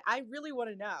 Like I really want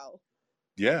to know.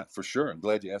 Yeah, for sure. I'm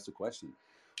glad you asked the question.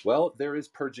 Well, there is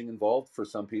purging involved for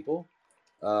some people,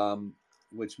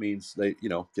 which means they,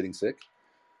 getting sick.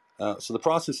 So the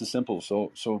process is simple.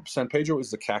 So San Pedro is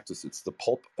the cactus. It's the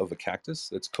pulp of a cactus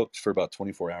that's cooked for about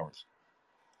 24 hours.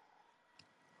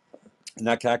 And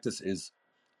that cactus is,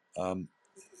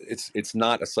 it's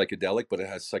not a psychedelic, but it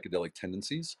has psychedelic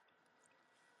tendencies.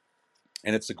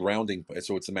 And it's a grounding,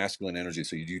 so it's a masculine energy.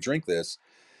 So you drink this,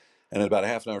 and in about a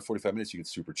half an hour, 45 minutes, you get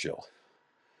super chill.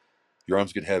 Your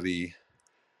arms get heavy,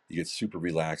 you get super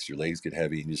relaxed, your legs get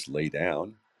heavy, and you just lay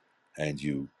down, and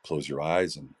you close your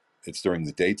eyes, and it's during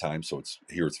the daytime, so it's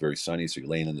very sunny, so you're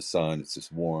laying in the sun, it's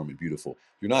just warm and beautiful.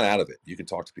 You're not out of it. You can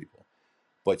talk to people,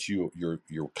 but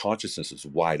your consciousness is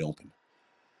wide open.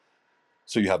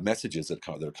 So you have messages that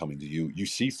are coming to you. You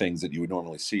see things that you would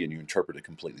normally see, and you interpret it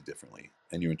completely differently.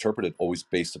 And you interpret it always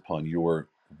based upon your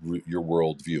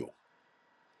worldview.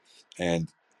 And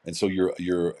so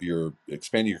you're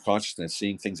expanding your consciousness,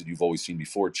 seeing things that you've always seen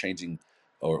before, changing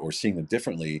or seeing them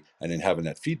differently, and then having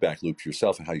that feedback loop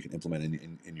yourself and how you can implement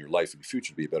in your life in your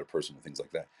future to be a better person and things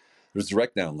like that. There's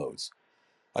direct downloads.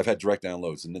 I've had direct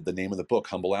downloads, and the name of the book,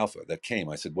 Humble Alpha, that came.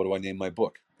 I said, what do I name my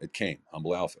book? It came,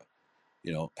 Humble Alpha.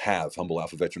 Humble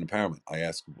Alpha Veteran Empowerment.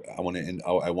 I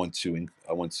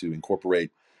want to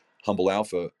incorporate Humble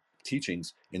Alpha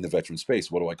teachings in the veteran space.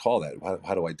 What do I call that?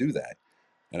 How do I do that?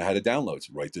 And I had to download,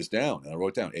 write this down. And I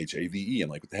wrote down HAVE. I'm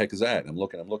like, what the heck is that? And I'm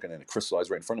looking, and it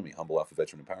crystallized right in front of me, Humble Alpha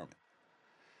Veteran Empowerment.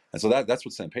 And so that's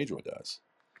what San Pedro does.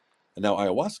 And now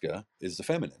ayahuasca is the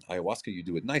feminine. Ayahuasca you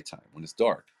do at nighttime when it's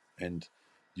dark. And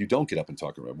you don't get up and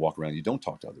walk around. You don't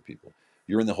talk to other people.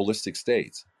 You're in the holistic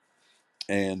state.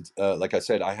 And like I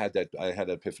said, I had that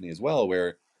epiphany as well,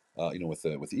 where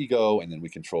with ego, and then we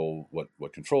control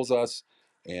what controls us,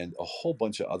 and a whole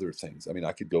bunch of other things. I mean,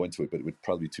 I could go into it, but it would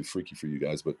probably be too freaky for you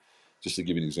guys. But just to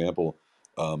give you an example,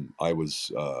 I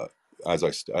was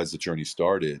as the journey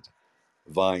started,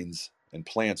 vines and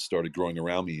plants started growing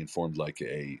around me and formed like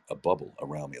a bubble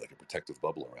around me, like a protective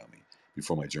bubble around me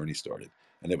before my journey started.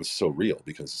 And it was so real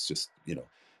because it's just,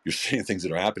 you're seeing things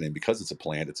that are happening because it's a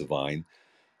plant, it's a vine.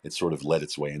 It sort of led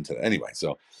its way into anyway.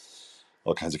 So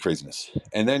all kinds of craziness.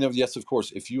 And then, yes, of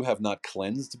course, if you have not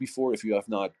cleansed before, if you have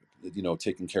not,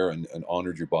 taken care and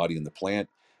honored your body and the plant,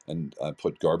 and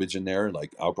put garbage in there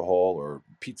like alcohol or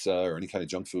pizza or any kind of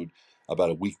junk food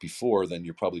about a week before, then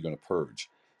you're probably going to purge.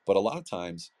 But a lot of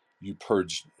times you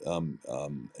purge and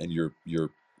you're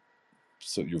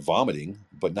vomiting,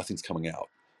 but nothing's coming out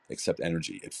except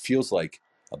energy. It feels like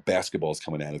a basketball is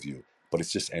coming out of you, but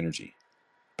it's just energy,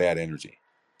 bad energy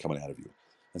coming out of you.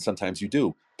 And sometimes you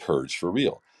do purge for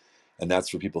real. And that's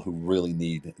for people who really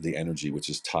need the energy, which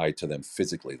is tied to them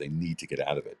physically. They need to get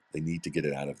out of it. They need to get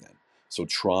it out of them. So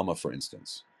trauma, for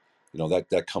instance,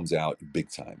 that comes out big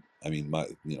time. I mean,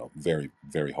 very,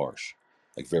 very harsh,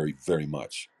 like very, very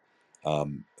much.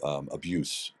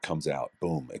 Abuse comes out,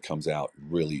 boom, it comes out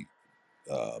really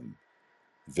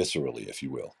viscerally, if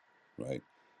you will, right?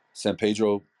 San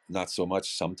Pedro, not so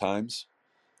much sometimes,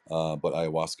 but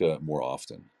ayahuasca more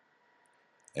often.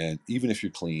 And even if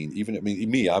you're clean,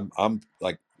 I'm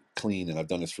like clean, and I've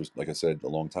done this for, like I said, a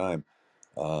long time.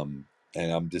 And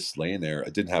I'm just laying there.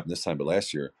 It didn't happen this time, but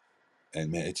last year, and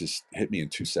man, it just hit me in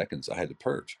 2 seconds. I had to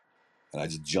purge, and I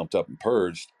just jumped up and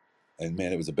purged, and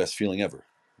man, it was the best feeling ever.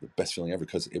 The best feeling ever,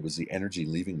 because it was the energy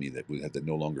leaving me that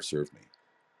no longer served me.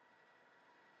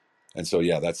 And so,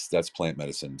 yeah, that's plant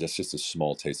medicine. Just a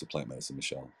small taste of plant medicine,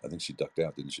 Michelle. I think she ducked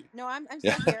out, didn't she? No, I'm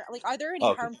still here. Like, are there any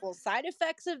harmful side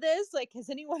effects of this? Like, has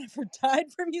anyone ever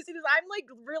died from using this? I'm like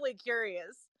really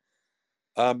curious.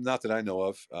 Not that I know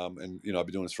of. And I've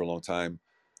been doing this for a long time.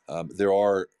 There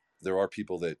are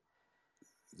people that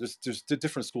there's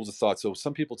different schools of thought. So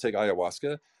some people take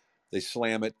ayahuasca, they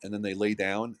slam it, and then they lay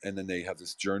down, and then they have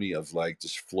this journey of like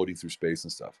just floating through space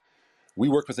and stuff. We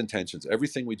work with intentions.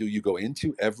 Everything we do, you go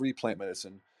into every plant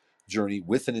medicine journey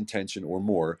with an intention or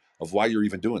more of why you're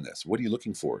even doing this. What are you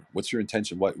looking for? What's your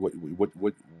intention? What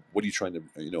are you trying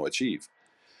to achieve?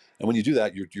 And when you do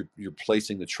that, you're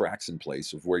placing the tracks in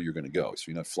place of where you're going to go.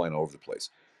 So you're not flying all over the place.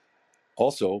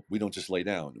 Also, we don't just lay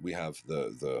down. We have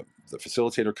the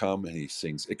facilitator come, and he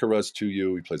sings Icarus to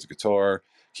you. He plays a guitar,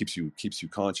 keeps you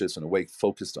conscious and awake,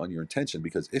 focused on your intention.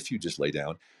 Because if you just lay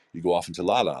down, you go off into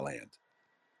la la land.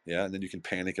 Yeah, and then you can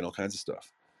panic and all kinds of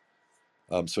stuff.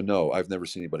 So no, I've never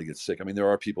seen anybody get sick. I mean, there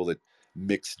are people that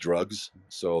mix drugs,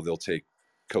 so they'll take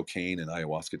cocaine and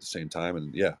ayahuasca at the same time,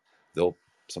 and yeah,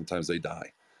 sometimes they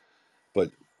die.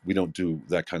 But we don't do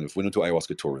that we don't do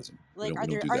ayahuasca tourism. Like,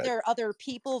 are there other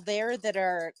people there that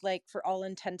are, like, for all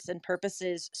intents and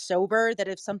purposes sober, that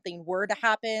if something were to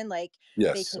happen, like,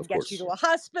 yes, they can get you to a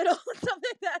hospital and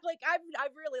something like that? Like, I'm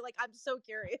really, like, I'm so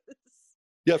curious.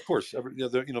 Yeah, of course.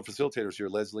 Facilitators here,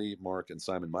 Leslie, Mark, and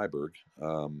Simon Myberg.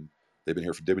 They've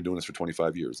been doing this for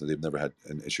 25 years, and they've never had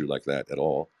an issue like that at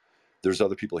all. There's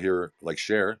other people here, like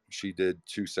Cher. She did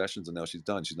 2 sessions, and now she's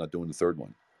done. She's not doing the 3rd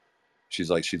one.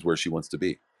 She's where she wants to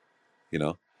be,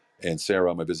 And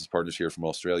Sarah, my business partner's here from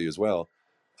Australia as well.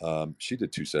 She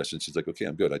did 2 sessions. She's like, okay,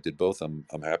 I'm good. I did both. I'm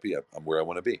happy. I'm where I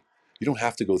want to be. You don't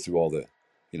have to go through all the,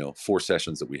 4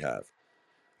 sessions that we have.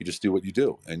 You just do what you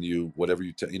do, and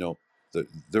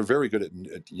they're very good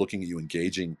at looking at you,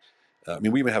 engaging.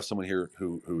 We even have someone here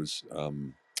who's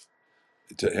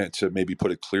to maybe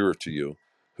put it clearer to you,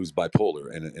 who's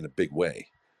bipolar in a big way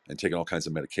and taking all kinds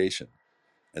of medication.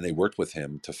 And they worked with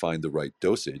him to find the right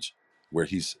dosage, where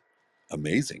he's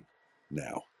amazing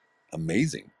now.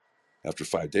 Amazing. After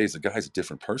 5 days, the guy's a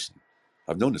different person.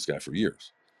 I've known this guy for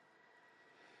years.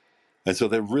 And so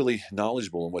they're really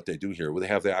knowledgeable in what they do here. Where they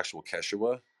have the actual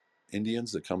Quechua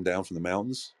Indians that come down from the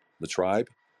mountains, the tribe.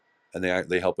 and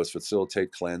they help us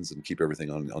facilitate, cleanse, and keep everything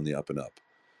on the up and up.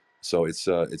 So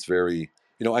it's very,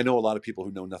 I know a lot of people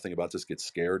who know nothing about this get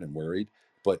scared and worried,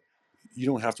 but you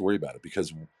don't have to worry about it,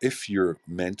 because if you're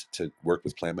meant to work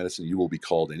with plant medicine, you will be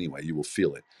called anyway. You will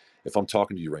feel it. If I'm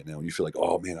talking to you right now and you feel like,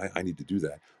 oh man, I need to do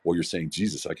that, or you're saying,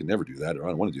 Jesus, I can never do that, or I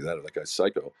don't want to do that, or that guy's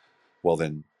psycho, well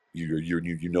then you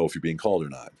know if you're being called or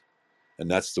not. And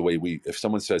that's the way if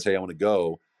someone says, hey, I want to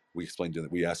go, we explain to them,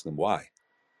 we ask them why.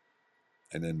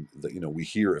 And then we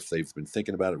hear if they've been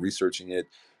thinking about it, researching it,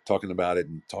 talking about it,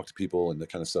 and talk to people and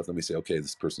that kind of stuff. Then we say, okay,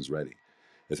 this person's ready.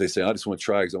 If they say, I just want to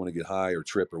try because I want to get high or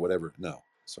trip or whatever, no,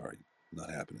 sorry, not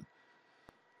happening.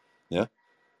 Yeah.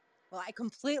 Well, I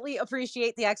completely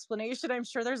appreciate the explanation. I'm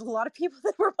sure there's a lot of people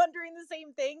that were wondering the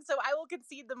same thing. So I will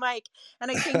concede the mic.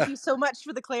 And I thank you so much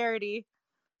for the clarity.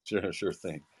 Sure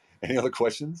thing. Any other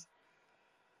questions?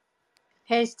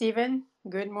 Hey, Stephen.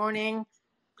 Good morning.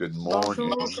 Good morning.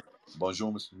 Bonjour.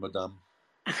 Bonjour, madame.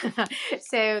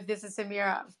 So this is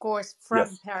Samira, of course, from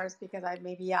Yes. Paris, because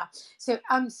So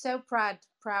I'm so proud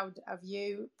of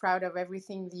you, proud of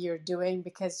everything that you're doing,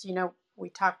 because, we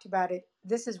talked about it.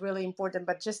 This is really important.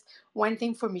 But just one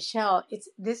thing for Michelle,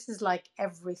 this is like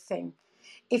everything.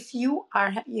 If you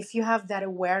have that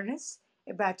awareness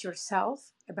about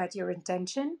yourself, about your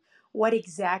intention, what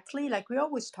exactly, like we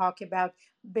always talk about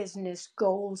business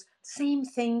goals, same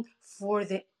thing for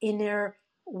the inner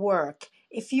work.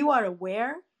 If you are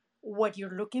aware what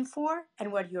you're looking for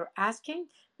and what you're asking,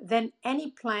 then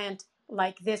any plant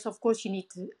like this, of course, you need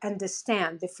to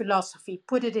understand the philosophy,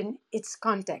 put it in its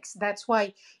context. That's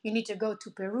why you need to go to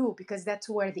Peru, because that's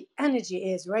where the energy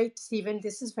is, right, Stephen?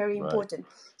 This is very important.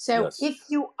 So Yes. if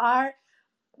you are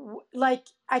like,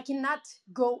 I cannot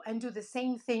go and do the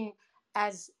same thing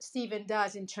as Stephen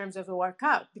does in terms of a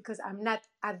workout, because I'm not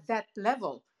at that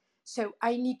level. So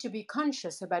I need to be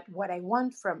conscious about what I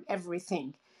want from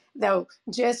everything. Though,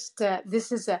 just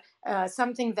this is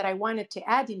something that I wanted to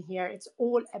add in here. It's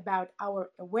all about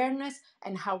our awareness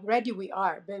and how ready we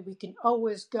are, but we can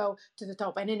always go to the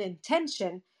top. And an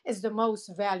intention is the most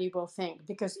valuable thing,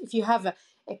 because if you have a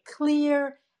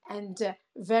clear and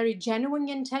very genuine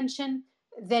intention,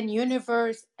 then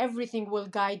universe, everything will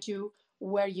guide you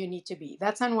where you need to be.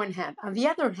 That's on one hand. On the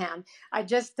other hand, I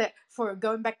just for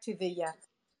going back to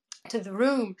the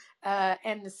room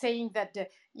and saying that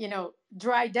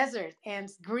dry desert and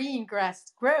green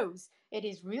grass grows, it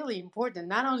is really important.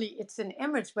 Not only it's an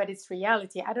image, but it's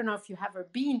reality. I don't know if you have ever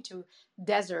been to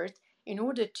desert. In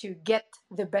order to get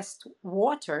the best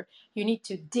water, you need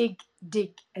to dig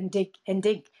and dig and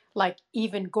dig, like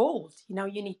even gold.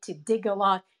 You need to dig a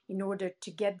lot in order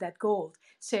to get that gold.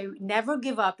 So never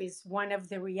give up is one of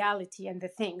the reality and the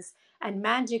things. And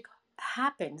magic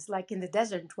happens, like in the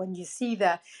desert when you see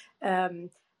the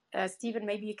Stephen,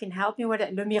 maybe you can help me with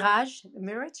it. Le mirage,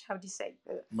 how do you say?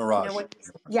 Mirage.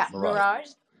 Mirage.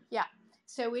 Yeah.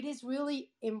 So it is really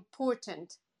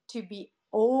important to be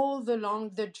all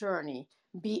along the journey,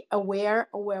 be aware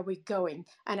of where we're going.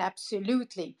 And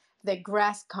absolutely, the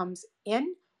grass comes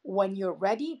in when you're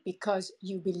ready, because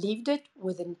you believed it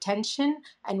with intention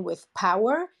and with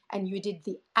power, and you did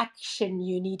the action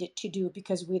you needed to do,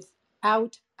 because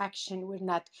without action, we're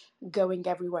not going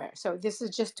everywhere. So this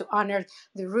is just to honor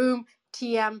the room,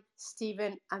 TM,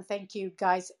 Stephen, and thank you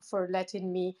guys for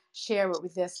letting me share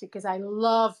with this, because I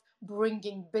love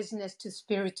bringing business to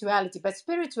spirituality. But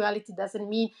spirituality doesn't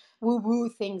mean woo-woo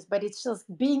things, but it's just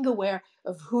being aware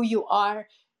of who you are,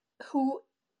 who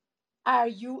are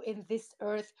you in this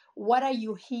earth, what are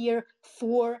you here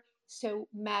for. So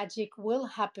magic will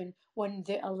happen when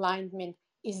the alignment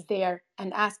is there,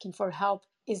 and asking for help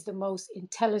is the most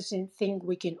intelligent thing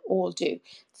we can all do.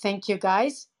 Thank you,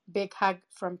 guys. Big hug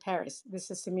from Paris. This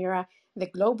is Samira, the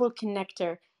global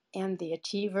connector and the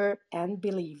achiever and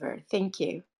believer. Thank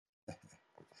you.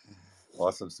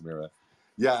 Awesome, Samira.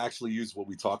 Yeah, I actually used what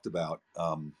we talked about,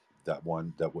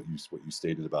 what you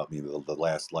stated about me, the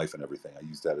last life and everything. I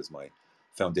used that as my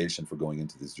foundation for going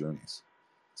into these journeys.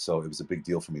 So it was a big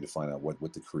deal for me to find out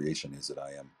what the creation is that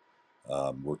I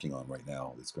am working on right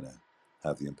now that's going to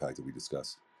have the impact that we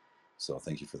discussed. So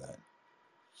thank you for that.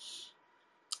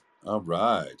 All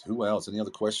right. Who else? Any other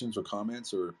questions or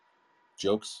comments or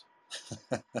jokes?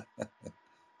 Come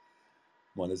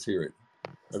on, let's hear it.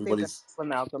 Everybody's.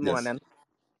 Linnell, good Yes. morning.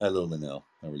 Hello, Linnell.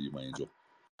 How are you, my angel?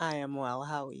 I am well.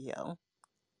 How are you?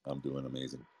 I'm doing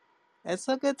amazing. It's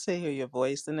so good to hear your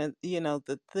voice. And,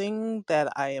 the thing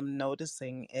that I am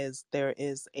noticing is there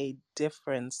is a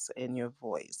difference in your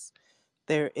voice.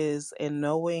 There is a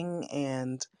knowing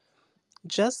and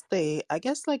just I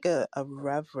guess like a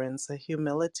reverence, a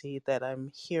humility that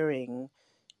I'm hearing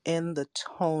in the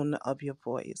tone of your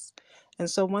voice. And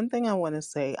so, one thing I want to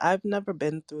say, I've never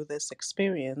been through this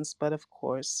experience, but of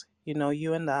course,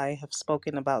 you and I have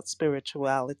spoken about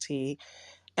spirituality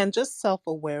and just self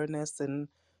awareness and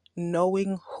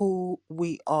knowing who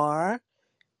we are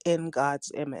in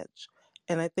God's image.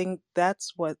 And I think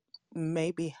that's what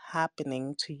may be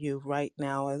happening to you right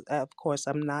now. Of course,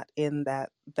 I'm not in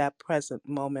that present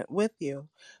moment with you,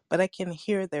 but I can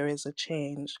hear there is a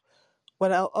change.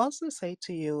 What I'll also say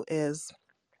to you is,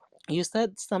 you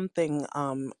said something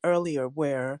earlier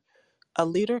where a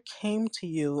leader came to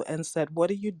you and said, "What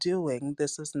are you doing?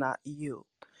 This is not you."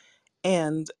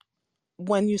 And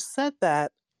when you said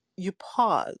that, you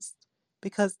paused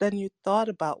because then you thought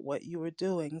about what you were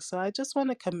doing. So I just want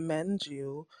to commend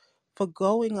you for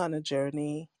going on a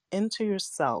journey into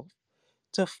yourself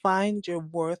to find your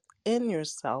worth in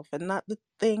yourself and not the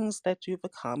things that you've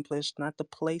accomplished, not the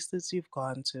places you've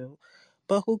gone to,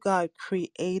 but who God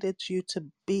created you to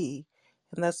be.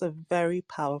 And that's a very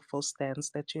powerful stance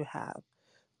that you have.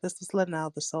 This is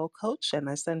Linnell, the Soul Coach, and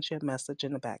I sent you a message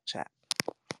in the back chat.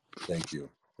 Thank you,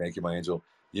 my angel.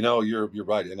 You're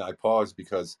right, and I paused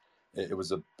because it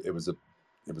was a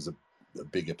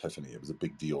big epiphany. It was a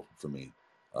big deal for me,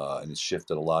 and it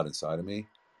shifted a lot inside of me.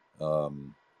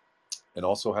 And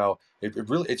also how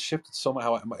it shifted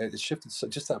somehow. It shifted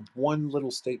just that one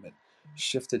little statement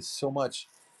shifted so much,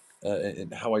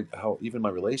 in how even my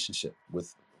relationship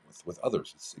with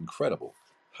others. It's incredible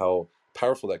how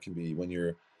powerful that can be when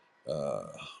you're,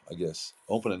 I guess,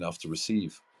 open enough to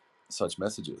receive such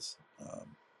messages.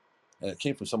 And it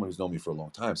came from someone who's known me for a long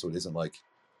time, so it isn't like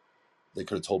they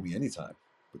could have told me anytime,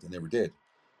 but they never did.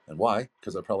 And why?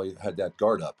 Because I probably had that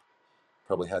guard up,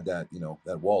 probably had that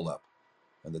that wall up,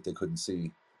 and that they couldn't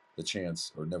see the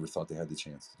chance or never thought they had the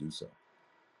chance to do so.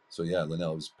 So yeah,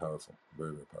 Linnell was powerful,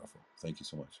 very, very powerful. Thank you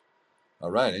so much.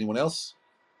 All right, anyone else?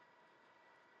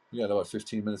 We got about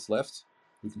 15 minutes left.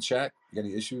 We can chat. You got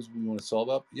any issues we want to solve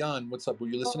up? Jan, what's up? Were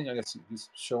you listening? I guess you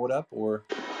showed up, or?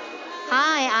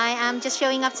 Hi, I am just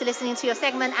showing up to listening to your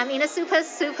segment. I'm in a super,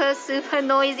 super, super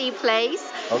noisy place.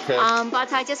 Okay.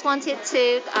 But I just wanted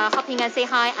to hop in and say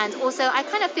hi. And also, I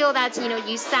kind of feel that,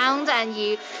 you sound and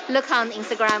you look on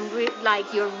Instagram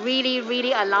like you're really,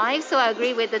 really alive. So I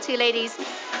agree with the two ladies'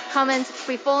 comments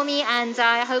before me. And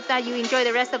I hope that you enjoy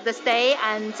the rest of the stay.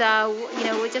 And,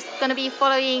 we're just going to be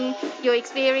following your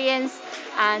experience.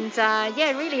 And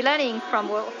really learning from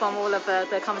all of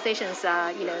the conversations,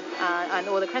 and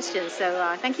all the questions.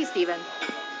 So thank you, Stephen.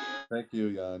 Thank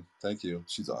you, Jan. Thank you.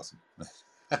 She's awesome.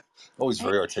 Always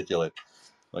very articulate.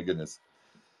 My goodness.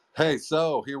 Hey,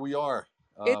 so here we are.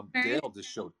 Dale just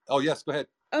showed. Oh, yes, go ahead.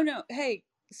 Oh, no. Hey,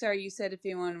 sorry, you said if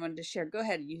anyone wanted to share. Go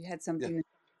ahead. You had something. Yeah.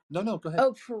 No, go ahead.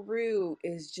 Oh, Peru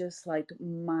is just like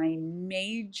my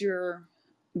major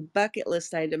bucket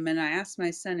list item. And I asked my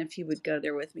son if he would go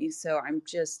there with me. So I'm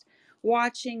just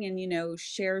watching and,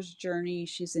 Cher's journey.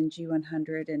 She's in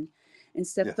G100 and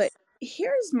stuff. Yes. But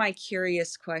here's my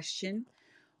curious question.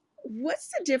 What's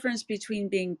the difference between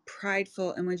being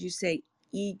prideful and, would you say,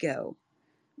 ego?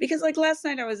 Because like last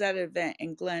night I was at an event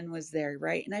and Glenn was there,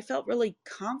 right? And I felt really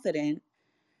confident,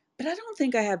 but I don't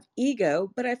think I have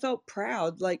ego, but I felt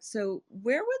proud. Like, so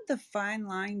where would the fine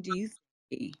line do you think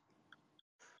be?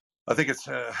 I think it's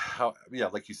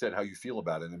like you said, how you feel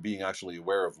about it and being actually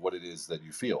aware of what it is that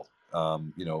you feel.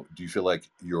 Do you feel like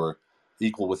you're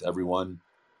equal with everyone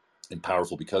and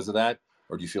powerful because of that?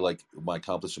 Or do you feel like my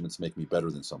accomplishments make me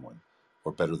better than someone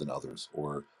or better than others,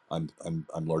 or I'm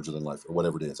larger than life, or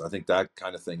whatever it is? I think that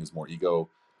kind of thing is more ego.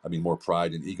 More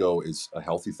pride, and ego is a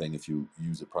healthy thing if you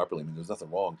use it properly. There's nothing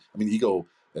wrong. Ego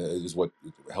is what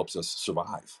helps us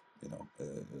survive,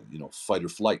 fight or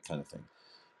flight kind of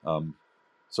thing.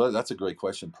 So that's a great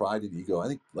question. Pride and ego. I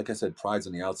think, like I said, pride's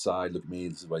on the outside. Look at me.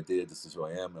 This is what I did. This is who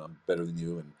I am. I'm better than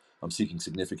you, and I'm seeking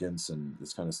significance and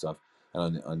this kind of stuff.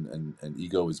 And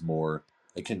ego is more.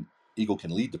 Ego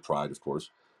can lead to pride, of course,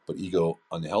 but ego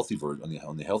on the healthy version,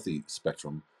 on the healthy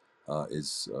spectrum,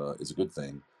 is a good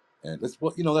thing. And that's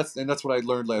what I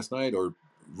learned last night, or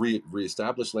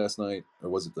reestablished last night, or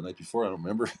was it the night before? I don't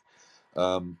remember.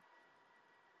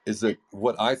 Is that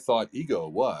what I thought ego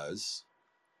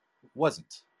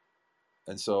wasn't.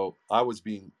 And so I was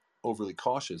being overly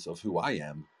cautious of who I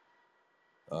am,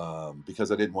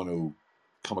 because I didn't want to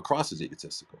come across as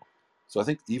egotistical. So I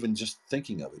think even just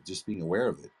thinking of it, just being aware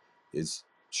of it, is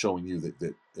showing you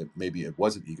that maybe it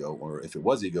wasn't ego, or if it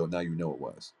was ego, now you know it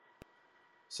was.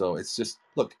 So it's just,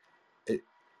 look,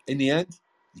 in the end,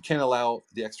 you can't allow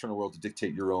the external world to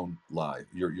dictate your own lie,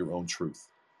 your own truth.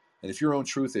 And if your own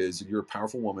truth is you're a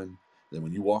powerful woman, then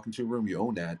when you walk into a room, you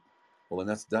own that. Well,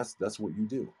 then that's what you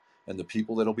do. And the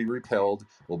people that'll be repelled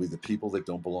will be the people that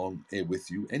don't belong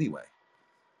with you anyway,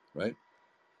 right?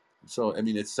 So, I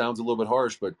mean, it sounds a little bit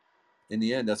harsh, but in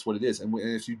the end, that's what it is. And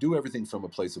if you do everything from a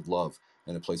place of love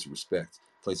and a place of respect,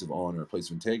 a place of honor, a place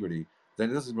of integrity, then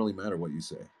it doesn't really matter what you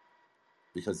say,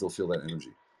 because they'll feel that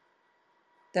energy.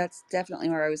 That's definitely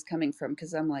where I was coming from,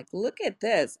 because I'm like, look at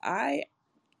this.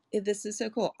 This is so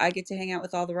cool. I get to hang out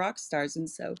with all the rock stars. And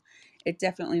so it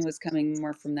definitely was coming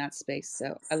more from that space.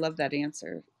 So I love that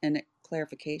answer and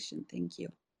clarification. Thank you.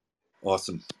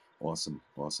 Awesome.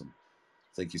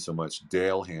 Thank you so much.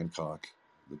 Dale Hancock,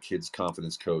 the kids'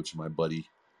 confidence coach, my buddy,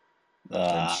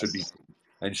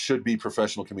 and should be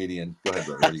professional comedian. Go ahead,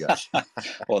 brother. What do you got?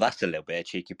 Well, that's a little bit of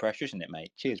cheeky pressure, isn't it,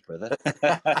 mate? Cheers, brother.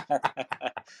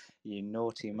 You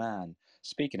naughty man.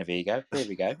 Speaking of ego, here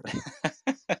we go.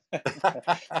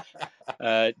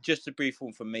 Just a brief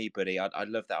one from me, buddy. I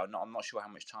love that. I'm not sure how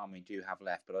much time we do have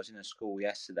left, but I was in a school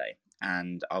yesterday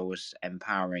and I was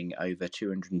empowering over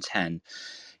 210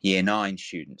 year 9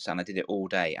 students, and I did it all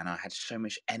day, and I had so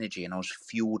much energy and I was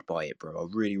fueled by it, bro. I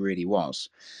really, really was.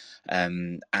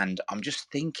 And I'm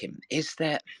just thinking,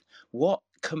 what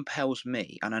compels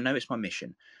me? And I know it's my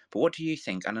mission, but what do you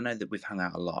think? And I know that we've hung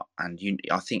out a lot, and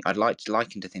I think I'd like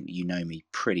to think that you know me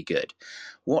pretty good.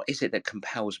 What is it that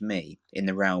compels me in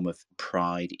the realm of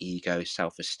pride, ego,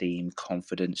 self-esteem,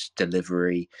 confidence,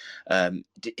 delivery?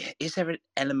 Is there an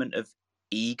element of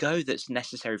ego that's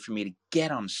necessary for me to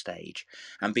get on stage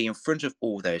and be in front of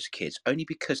all those kids? Only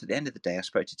because at the end of the day, I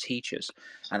spoke to teachers,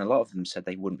 and a lot of them said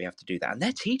they wouldn't be able to do that, and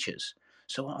they're teachers.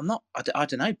 So I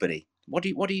don't know, buddy. What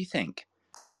do you think?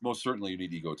 Most certainly, you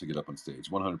need ego to get up on stage.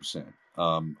 100%.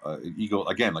 Ego,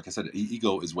 again, like I said,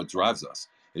 ego is what drives us.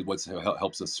 It what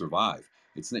helps us survive.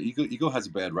 It's not, ego has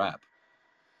a bad rap.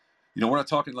 You know, we're not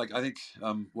talking like, I think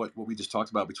what we just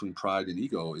talked about between pride and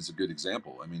ego is a good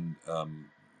example. I mean,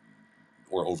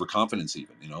 or overconfidence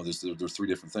even. You know, there's 3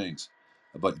 different things.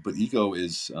 But ego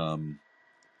is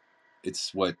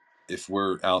it's what, if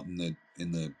we're out in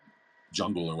the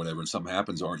jungle or whatever and something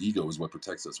happens, our ego is what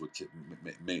protects us, what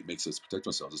makes us protect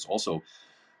ourselves. It's also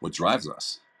what drives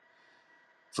us.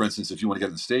 For instance, if you want to get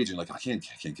on the stage and you're like, I can't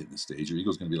get in the stage, your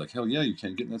ego's going to be like, hell yeah, you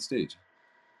can get in that stage,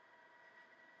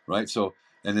 right? So,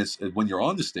 and it's when you're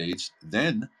on the stage,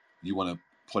 then you want to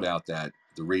put out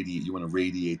you want to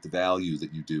radiate the value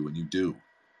that you do, and you do.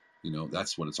 You know,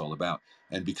 that's what it's all about.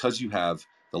 And because you have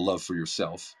the love for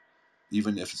yourself,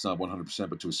 even if it's not 100%,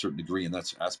 but to a certain degree, and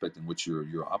that's the aspect in which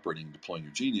you're operating and deploying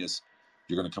your genius,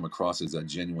 you're going to come across as that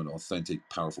genuine, authentic,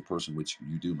 powerful person, which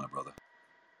you do, my brother.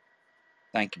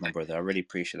 Thank you, my brother. I really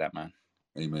appreciate that, man.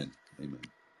 Amen.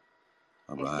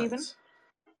 All right. Stephen?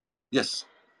 Yes,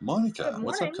 Monica.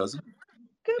 What's up, cousin?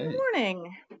 Good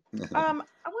morning. I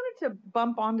wanted to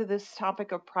bump onto this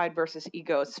topic of pride versus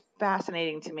ego. It's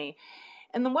fascinating to me.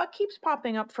 And then what keeps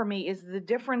popping up for me is the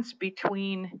difference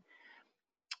between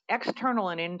external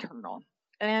and internal.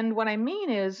 And what I mean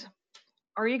is,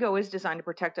 our ego is designed to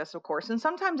protect us, of course, and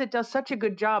sometimes it does such a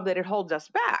good job that it holds us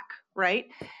back, right?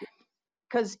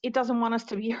 Because it doesn't want us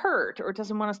to be hurt, or it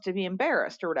doesn't want us to be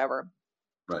embarrassed or whatever.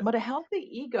 Right. But a healthy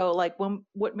ego, like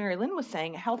what Mary Lynn was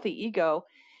saying, a healthy ego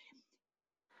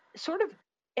sort of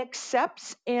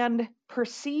accepts and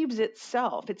perceives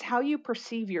itself. It's how you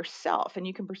perceive yourself, and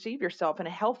you can perceive yourself in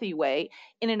a healthy way,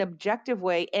 in an objective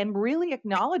way, and really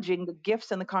acknowledging the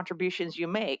gifts and the contributions you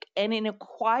make, and in a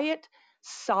quiet,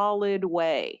 solid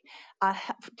way.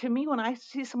 To me, when I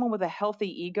see someone with a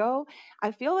healthy ego,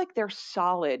 I feel like they're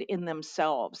solid in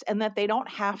themselves, and that they don't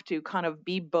have to kind of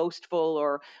be boastful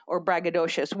or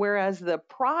braggadocious. Whereas the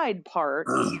pride part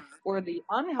or the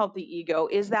unhealthy ego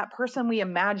is that person we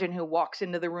imagine who walks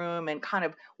into the room and kind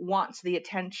of wants the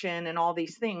attention and all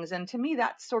these things. And to me,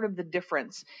 that's sort of the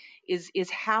difference, is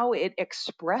how it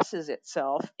expresses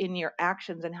itself in your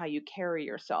actions and how you carry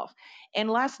yourself. And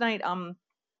last night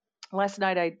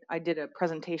I did a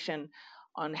presentation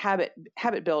on habit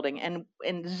building, and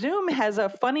Zoom has a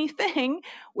funny thing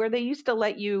where they used to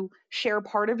let you share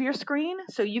part of your screen,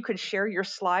 so you could share your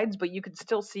slides, but you could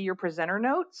still see your presenter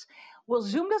notes. Well,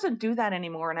 Zoom doesn't do that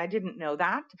anymore, and I didn't know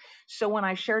that. So when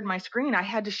I shared my screen, I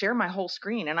had to share my whole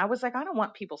screen, and I was like, I don't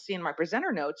want people seeing my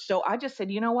presenter notes. So I just said,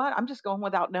 you know what? I'm just going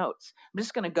without notes. I'm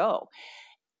just going to go.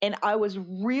 And I was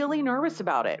really nervous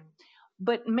about it.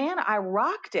 But man, I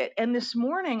rocked it. And this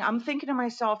morning I'm thinking to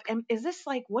myself, is this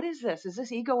like, what is this? Is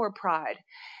this ego or pride?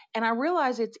 And I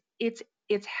realize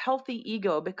it's healthy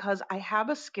ego, because I have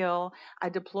a skill. I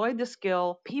deployed the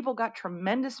skill. People got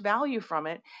tremendous value from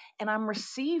it, and I'm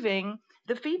receiving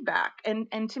the feedback.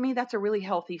 And to me, that's a really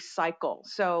healthy cycle.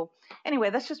 So anyway,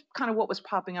 that's just kind of what was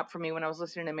popping up for me when I was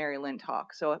listening to Mary Lynn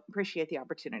talk. So I appreciate the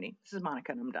opportunity. This is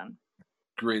Monica, and I'm done.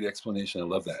 great explanation. I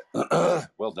love that.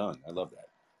 Well done. I love that.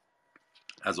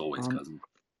 As always, Um, cousin.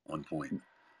 On point.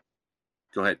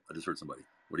 Go ahead. I just heard somebody.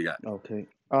 What do you got? okay.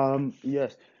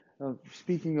 Yes.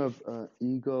 Speaking of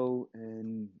ego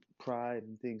and pride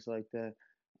and things like that,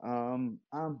 I'm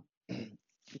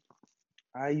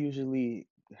I usually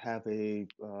have a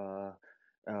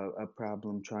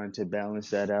problem trying to balance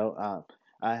that out.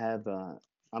 I have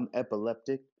I'm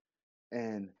epileptic,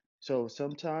 and so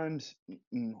sometimes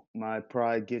my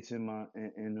pride gets in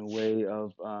the way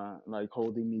of like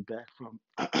holding me back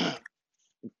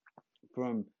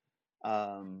from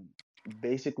um,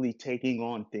 basically taking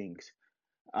on things.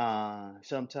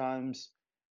 Sometimes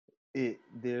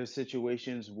there's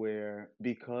situations where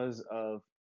uh,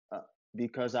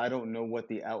 because I don't know what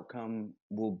the outcome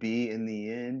will be in the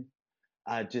end,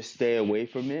 I just stay away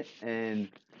from it, and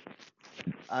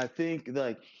I think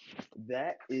like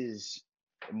that's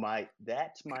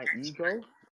my ego,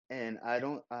 and I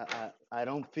don't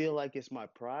feel like it's my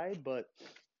pride, but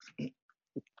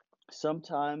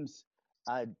sometimes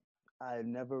I I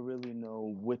never really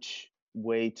know which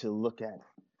way to look at it.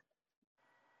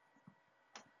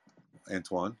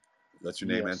 Antoine. That's your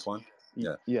name, Yes. Antoine?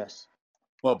 Yeah. Yes.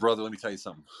 Well, brother, let me tell you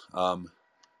something.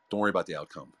 Don't worry about the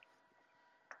outcome.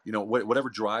 You know, whatever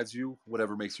drives you,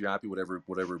 whatever makes you happy,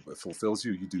 whatever fulfills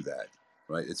you, you do that,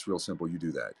 right? It's real simple. You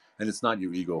do that, and it's not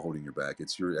your ego holding your back.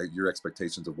 It's your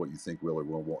expectations of what you think will or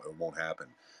won't happen.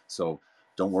 So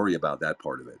don't worry about that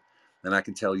part of it. And I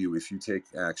can tell you, if you take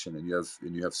action and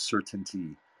you have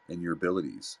certainty in your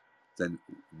abilities, then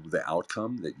the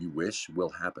outcome that you wish will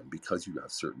happen because you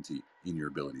have certainty in your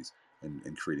abilities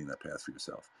and creating that path for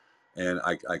yourself. And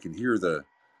I can hear a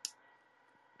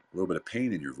little bit of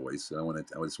pain in your voice. And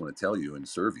I just want to tell you and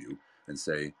serve you and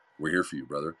say, we're here for you,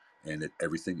 brother. And that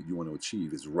everything that you want to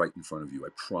achieve is right in front of you. I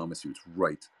promise you, it's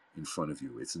right in front of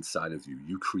you. It's inside of you.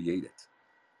 You create it.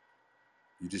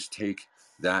 You just take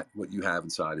what you have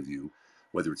inside of you,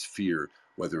 whether it's fear,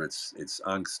 whether it's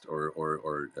angst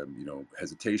or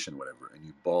hesitation, whatever, and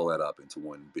you ball that up into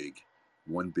one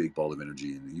big ball of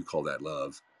energy, and you call that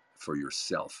love for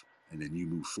yourself. And then you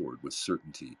move forward with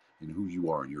certainty in who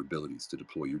you are and your abilities to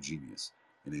deploy your genius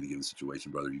in any given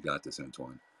situation, brother. You got this,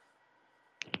 Antoine.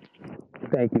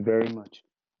 Thank you very much.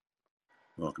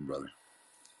 Welcome, brother.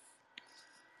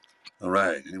 All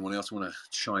right. Anyone else want to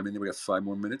chime in? We got 5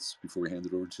 more minutes before we hand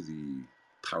it over to the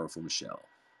powerful Michelle.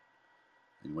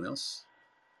 Anyone else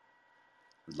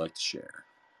would like to share?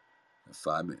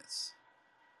 5 minutes.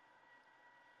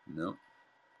 No?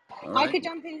 All I right. could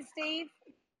jump in, Steve.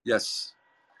 Yes,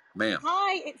 ma'am.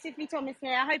 Hi, it's Tiffany Thomas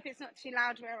here. I hope it's not too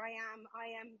loud where I am.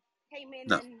 I came in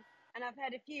No. and I've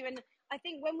heard a few. And I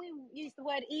think when we use the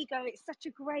word ego, it's such a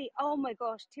great, oh my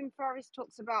gosh, Tim Ferriss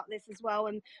talks about this as well.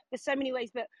 And there's so many ways.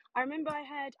 But I remember I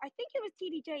think it was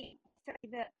TD Jakes say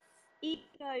that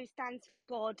ego stands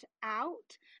for God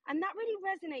out. And that really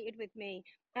resonated with me.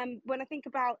 When I think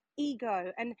about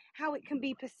ego and how it can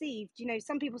be perceived, you know,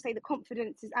 some people say that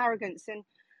confidence is arrogance, and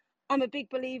I'm a big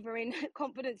believer in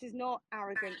confidence is not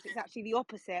arrogance. It's actually the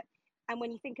opposite. And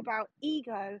when you think about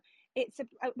ego, it's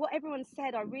what everyone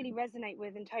said, I really resonate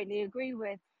with and totally agree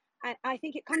with. And I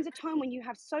think it comes a time when you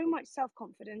have so much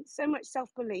self-confidence, so much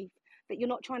self-belief that you're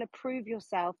not trying to prove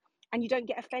yourself and you don't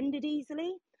get offended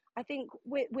easily. I think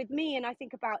with me, and I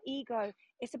think about ego,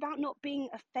 it's about not being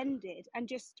offended and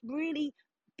just really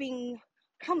being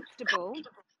comfortable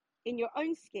in your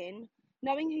own skin,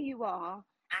 knowing who you are,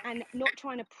 and not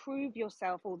trying to prove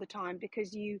yourself all the time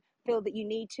because you feel that you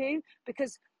need to.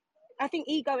 Because I think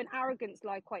ego and arrogance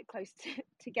lie quite close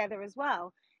together as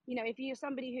well. You know, if you're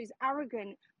somebody who's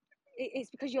arrogant, it's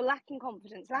because you're lacking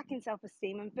confidence, lacking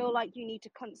self-esteem, and feel like you need to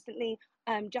constantly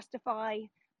justify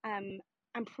and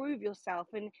prove yourself.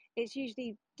 And it's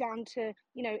usually down to,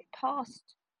 you know,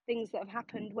 past things that have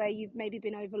happened where you've maybe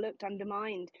been overlooked,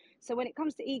 undermined. So when it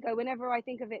comes to ego, whenever I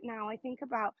think of it now, I think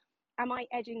about, am I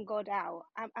edging God out?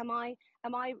 Am I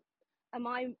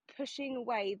pushing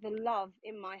away the love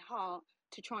in my heart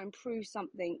to try and prove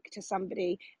something to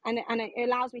somebody? And it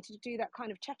allows me to do that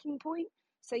kind of checking point.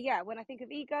 So yeah, when I think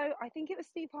of ego, I think it was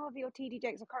Steve Harvey or TD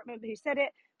Jakes, I can't remember who said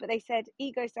it, but they said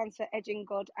ego stands for edging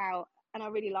God out, and I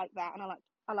really like that, and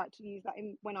I like to use that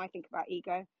when I think about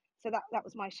ego. So that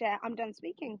was my share. I'm done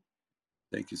speaking.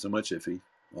 Thank you so much, Iffy.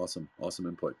 Awesome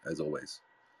input as always.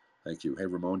 Thank you. Hey,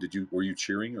 Ramon, were you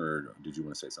cheering or did you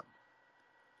want to say something?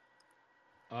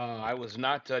 I was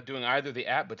not doing either the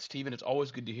app, but Stephen, it's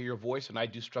always good to hear your voice, and I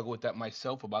do struggle with that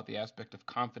myself about the aspect of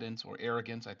confidence or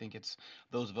arrogance. I think it's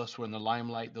those of us who are in the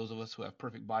limelight, those of us who have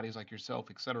perfect bodies like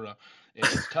yourself, etc.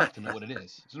 It's tough to know what it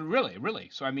is. So really.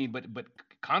 So I mean, but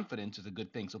confidence is a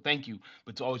good thing. So thank you.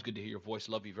 But it's always good to hear your voice.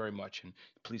 Love you very much, and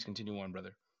please continue on,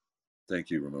 brother. Thank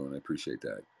you, Ramon. I appreciate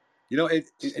that.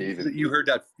 Steven, You heard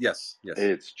that? Yes.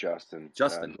 it's Justin.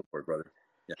 Justin, go for it, brother.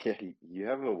 Yeah. Yeah, you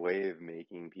have a way of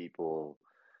making people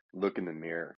look in the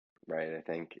mirror, right? I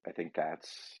think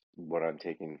that's what I'm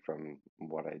taking from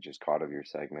what I just caught of your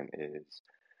segment is,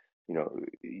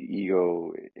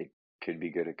 ego, it could be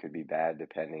good, it could be bad,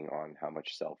 depending on how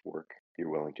much self-work you're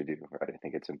willing to do, right? I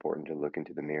think it's important to look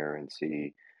into the mirror and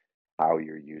see how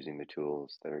you're using the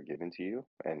tools that are given to you.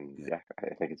 And yeah,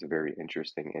 I think it's a very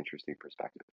interesting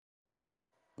perspective.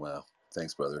 Wow.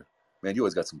 Thanks, brother. Man, you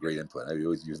always got some great input. You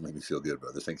always make me feel good,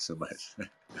 brother. Thanks so much.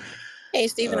 Hey,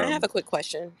 Stephen, I have a quick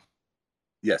question.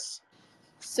 Yes.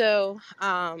 So,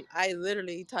 I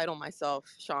literally title myself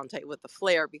Shantae with the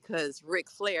flair because Ric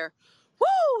Flair,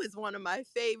 woo, is one of my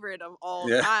favorite of all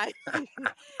time. And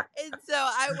so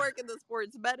I work in the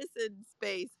sports medicine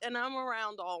space and I'm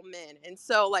around all men. And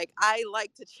so like, I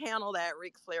like to channel that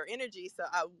Ric Flair energy. So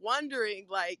I'm wondering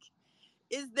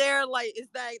is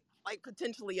that like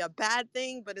potentially a bad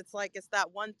thing? But it's like, it's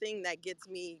that one thing that gets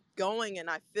me going and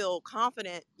I feel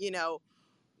confident,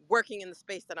 working in the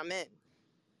space that I'm in.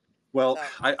 Well,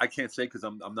 I can't say because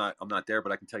I'm not there,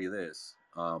 but I can tell you this: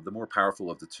 the more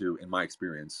powerful of the two, in my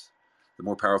experience, the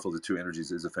more powerful of the two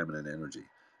energies is a feminine energy,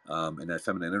 and that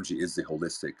feminine energy is the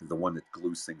holistic, the one that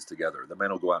glues things together. The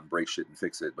men will go out and break shit and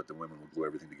fix it, but the women will glue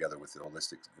everything together with the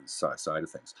holistic side of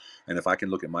things. And if I can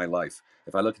look at my life,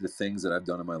 if I look at the things that I've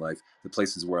done in my life, the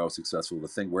places where I was successful, the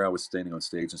thing where I was standing on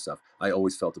stage and stuff, I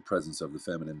always felt the presence of the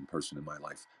feminine person in my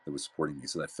life that was supporting me.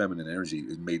 So that feminine energy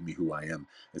has made me who I am.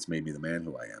 It's made me the man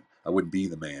who I am. I wouldn't be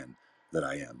the man that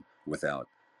I am without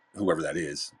whoever that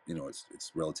is.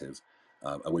 It's relative.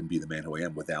 I wouldn't be the man who I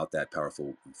am without that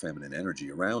powerful feminine energy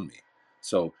around me.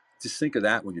 So just think of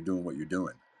that when you're doing what you're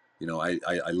doing.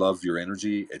 I love your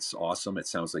energy. It's awesome. It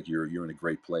sounds like you're in a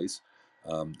great place.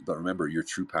 But remember, your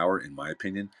true power, in my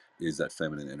opinion, is that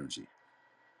feminine energy.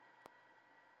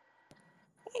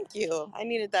 Thank you. I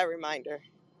needed that reminder.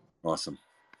 Awesome.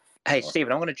 Hey,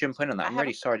 Stephen, I'm going to jump in on that. I'm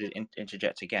really sorry to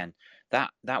interject again.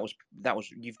 That was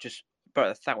you've just,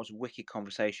 but that was a wicked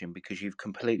conversation because you've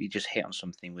completely just hit on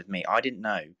something with me. I didn't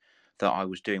know that I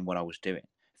was doing what I was doing.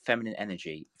 Feminine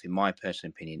energy, in my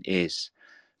personal opinion, is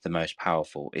the most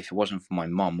powerful. If it wasn't for my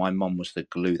mom was the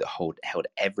glue that held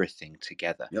everything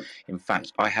together. Yep. In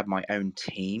fact, I had my own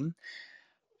team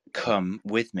come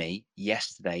with me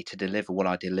yesterday to deliver what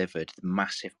I delivered, the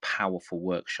massive, powerful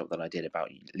workshop that I did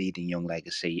about leading young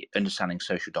legacy, understanding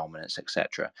social dominance,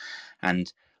 etc.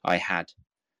 And I had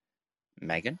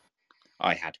Megan,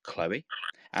 I had Chloe,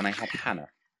 and I had Hannah.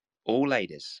 All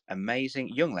ladies, amazing,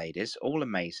 young ladies, all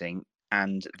amazing.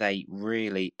 And they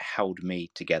really held me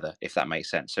together, if that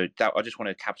makes sense. So I just want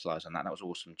to capitalize on that. That was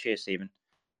awesome. Cheers, Stephen.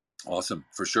 Awesome,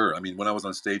 for sure. I mean, when I was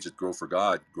on stage at Growth for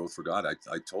God,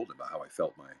 I told him about how I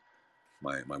felt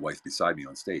my wife beside me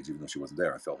on stage, even though she wasn't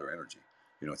there. I felt her energy.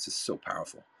 It's just so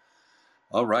powerful.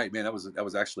 All right, man, that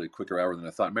was actually a quicker hour than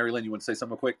I thought. Mary Lynn, you want to say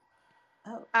something quick?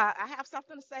 I have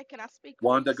something to say. Can I speak?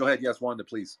 Wanda, go ahead. Yes, Wanda,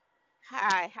 please.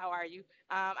 Hi, how are you?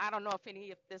 I don't know if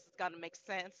any of this is going to make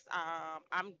sense.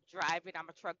 I'm driving. I'm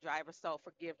a truck driver, so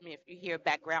forgive me if you hear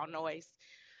background noise.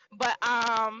 But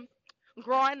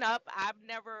growing up, I've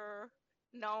never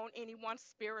known anyone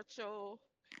spiritual.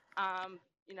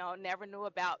 Never knew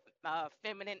about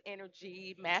feminine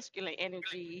energy, masculine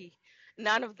energy,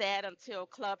 none of that until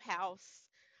Clubhouse.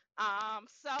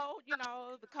 So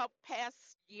the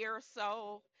past year or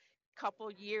so,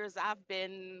 couple years, I've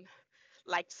been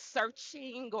like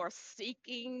searching or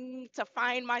seeking to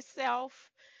find myself.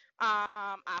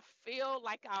 I feel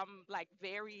like I'm like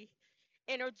very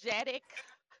energetic,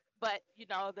 but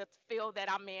the field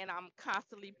that I'm in, I'm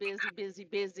constantly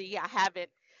busy. I haven't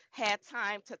had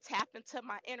time to tap into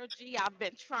my energy. I've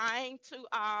been trying to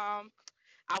I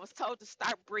was told to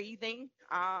start breathing.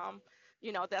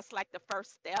 That's like the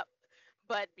first step.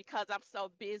 But because I'm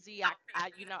so busy,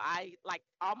 I like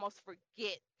almost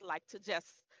forget like to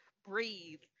just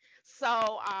breathe.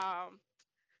 So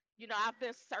I've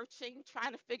been searching,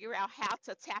 trying to figure out how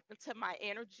to tap into my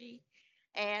energy.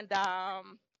 And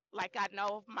like I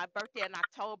know my birthday in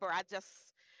October, I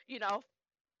just, you know,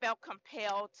 felt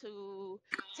compelled to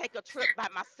take a trip by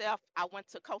myself. I went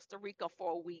to Costa Rica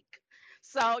for a week.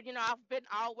 So, I've been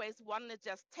always wanting to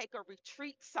just take a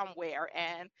retreat somewhere.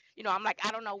 And, I'm like,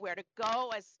 I don't know where to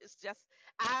go. It's just,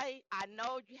 I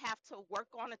know you have to work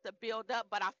on it to build up,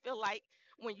 but I feel like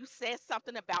when you said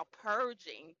something about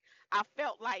purging, I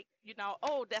felt like,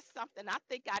 oh, that's something I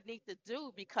think I need to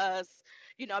do because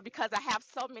I have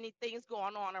so many things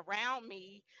going on around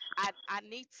me. I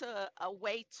need a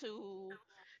way to,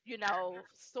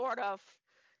 sort of,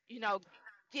 you know,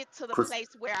 get to the Chris, place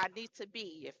where I need to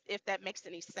be, if that makes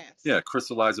any sense. yeah,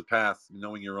 crystallize a path,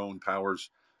 knowing your own powers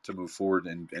to move forward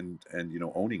and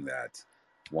owning that,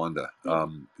 Wanda.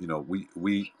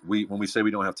 We when we say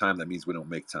we don't have time, that means we don't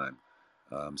make time.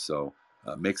 So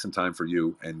make some time for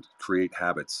you and create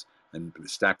habits and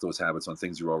stack those habits on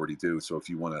things you already do. So if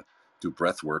you want to do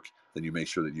breath work, then you make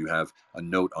sure that you have a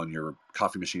note on your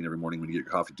coffee machine every morning when you get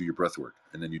your coffee, do your breath work,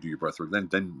 and then you do your breath work. Then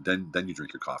you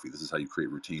drink your coffee. This is how you create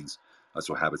routines.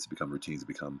 So habits become routines,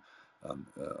 become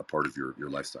a part of your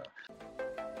lifestyle.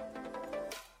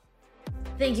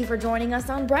 Thank you for joining us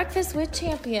on Breakfast with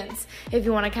Champions. If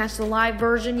you want to catch the live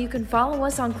version, you can follow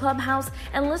us on Clubhouse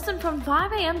and listen from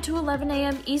 5 a.m. to 11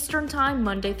 a.m. Eastern Time,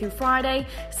 Monday through Friday,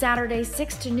 Saturdays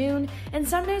 6 to noon, and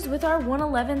Sundays with our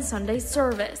 111 Sunday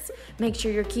service. Make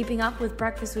sure you're keeping up with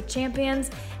Breakfast with Champions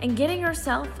and getting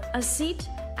yourself a seat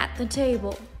at the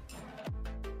table.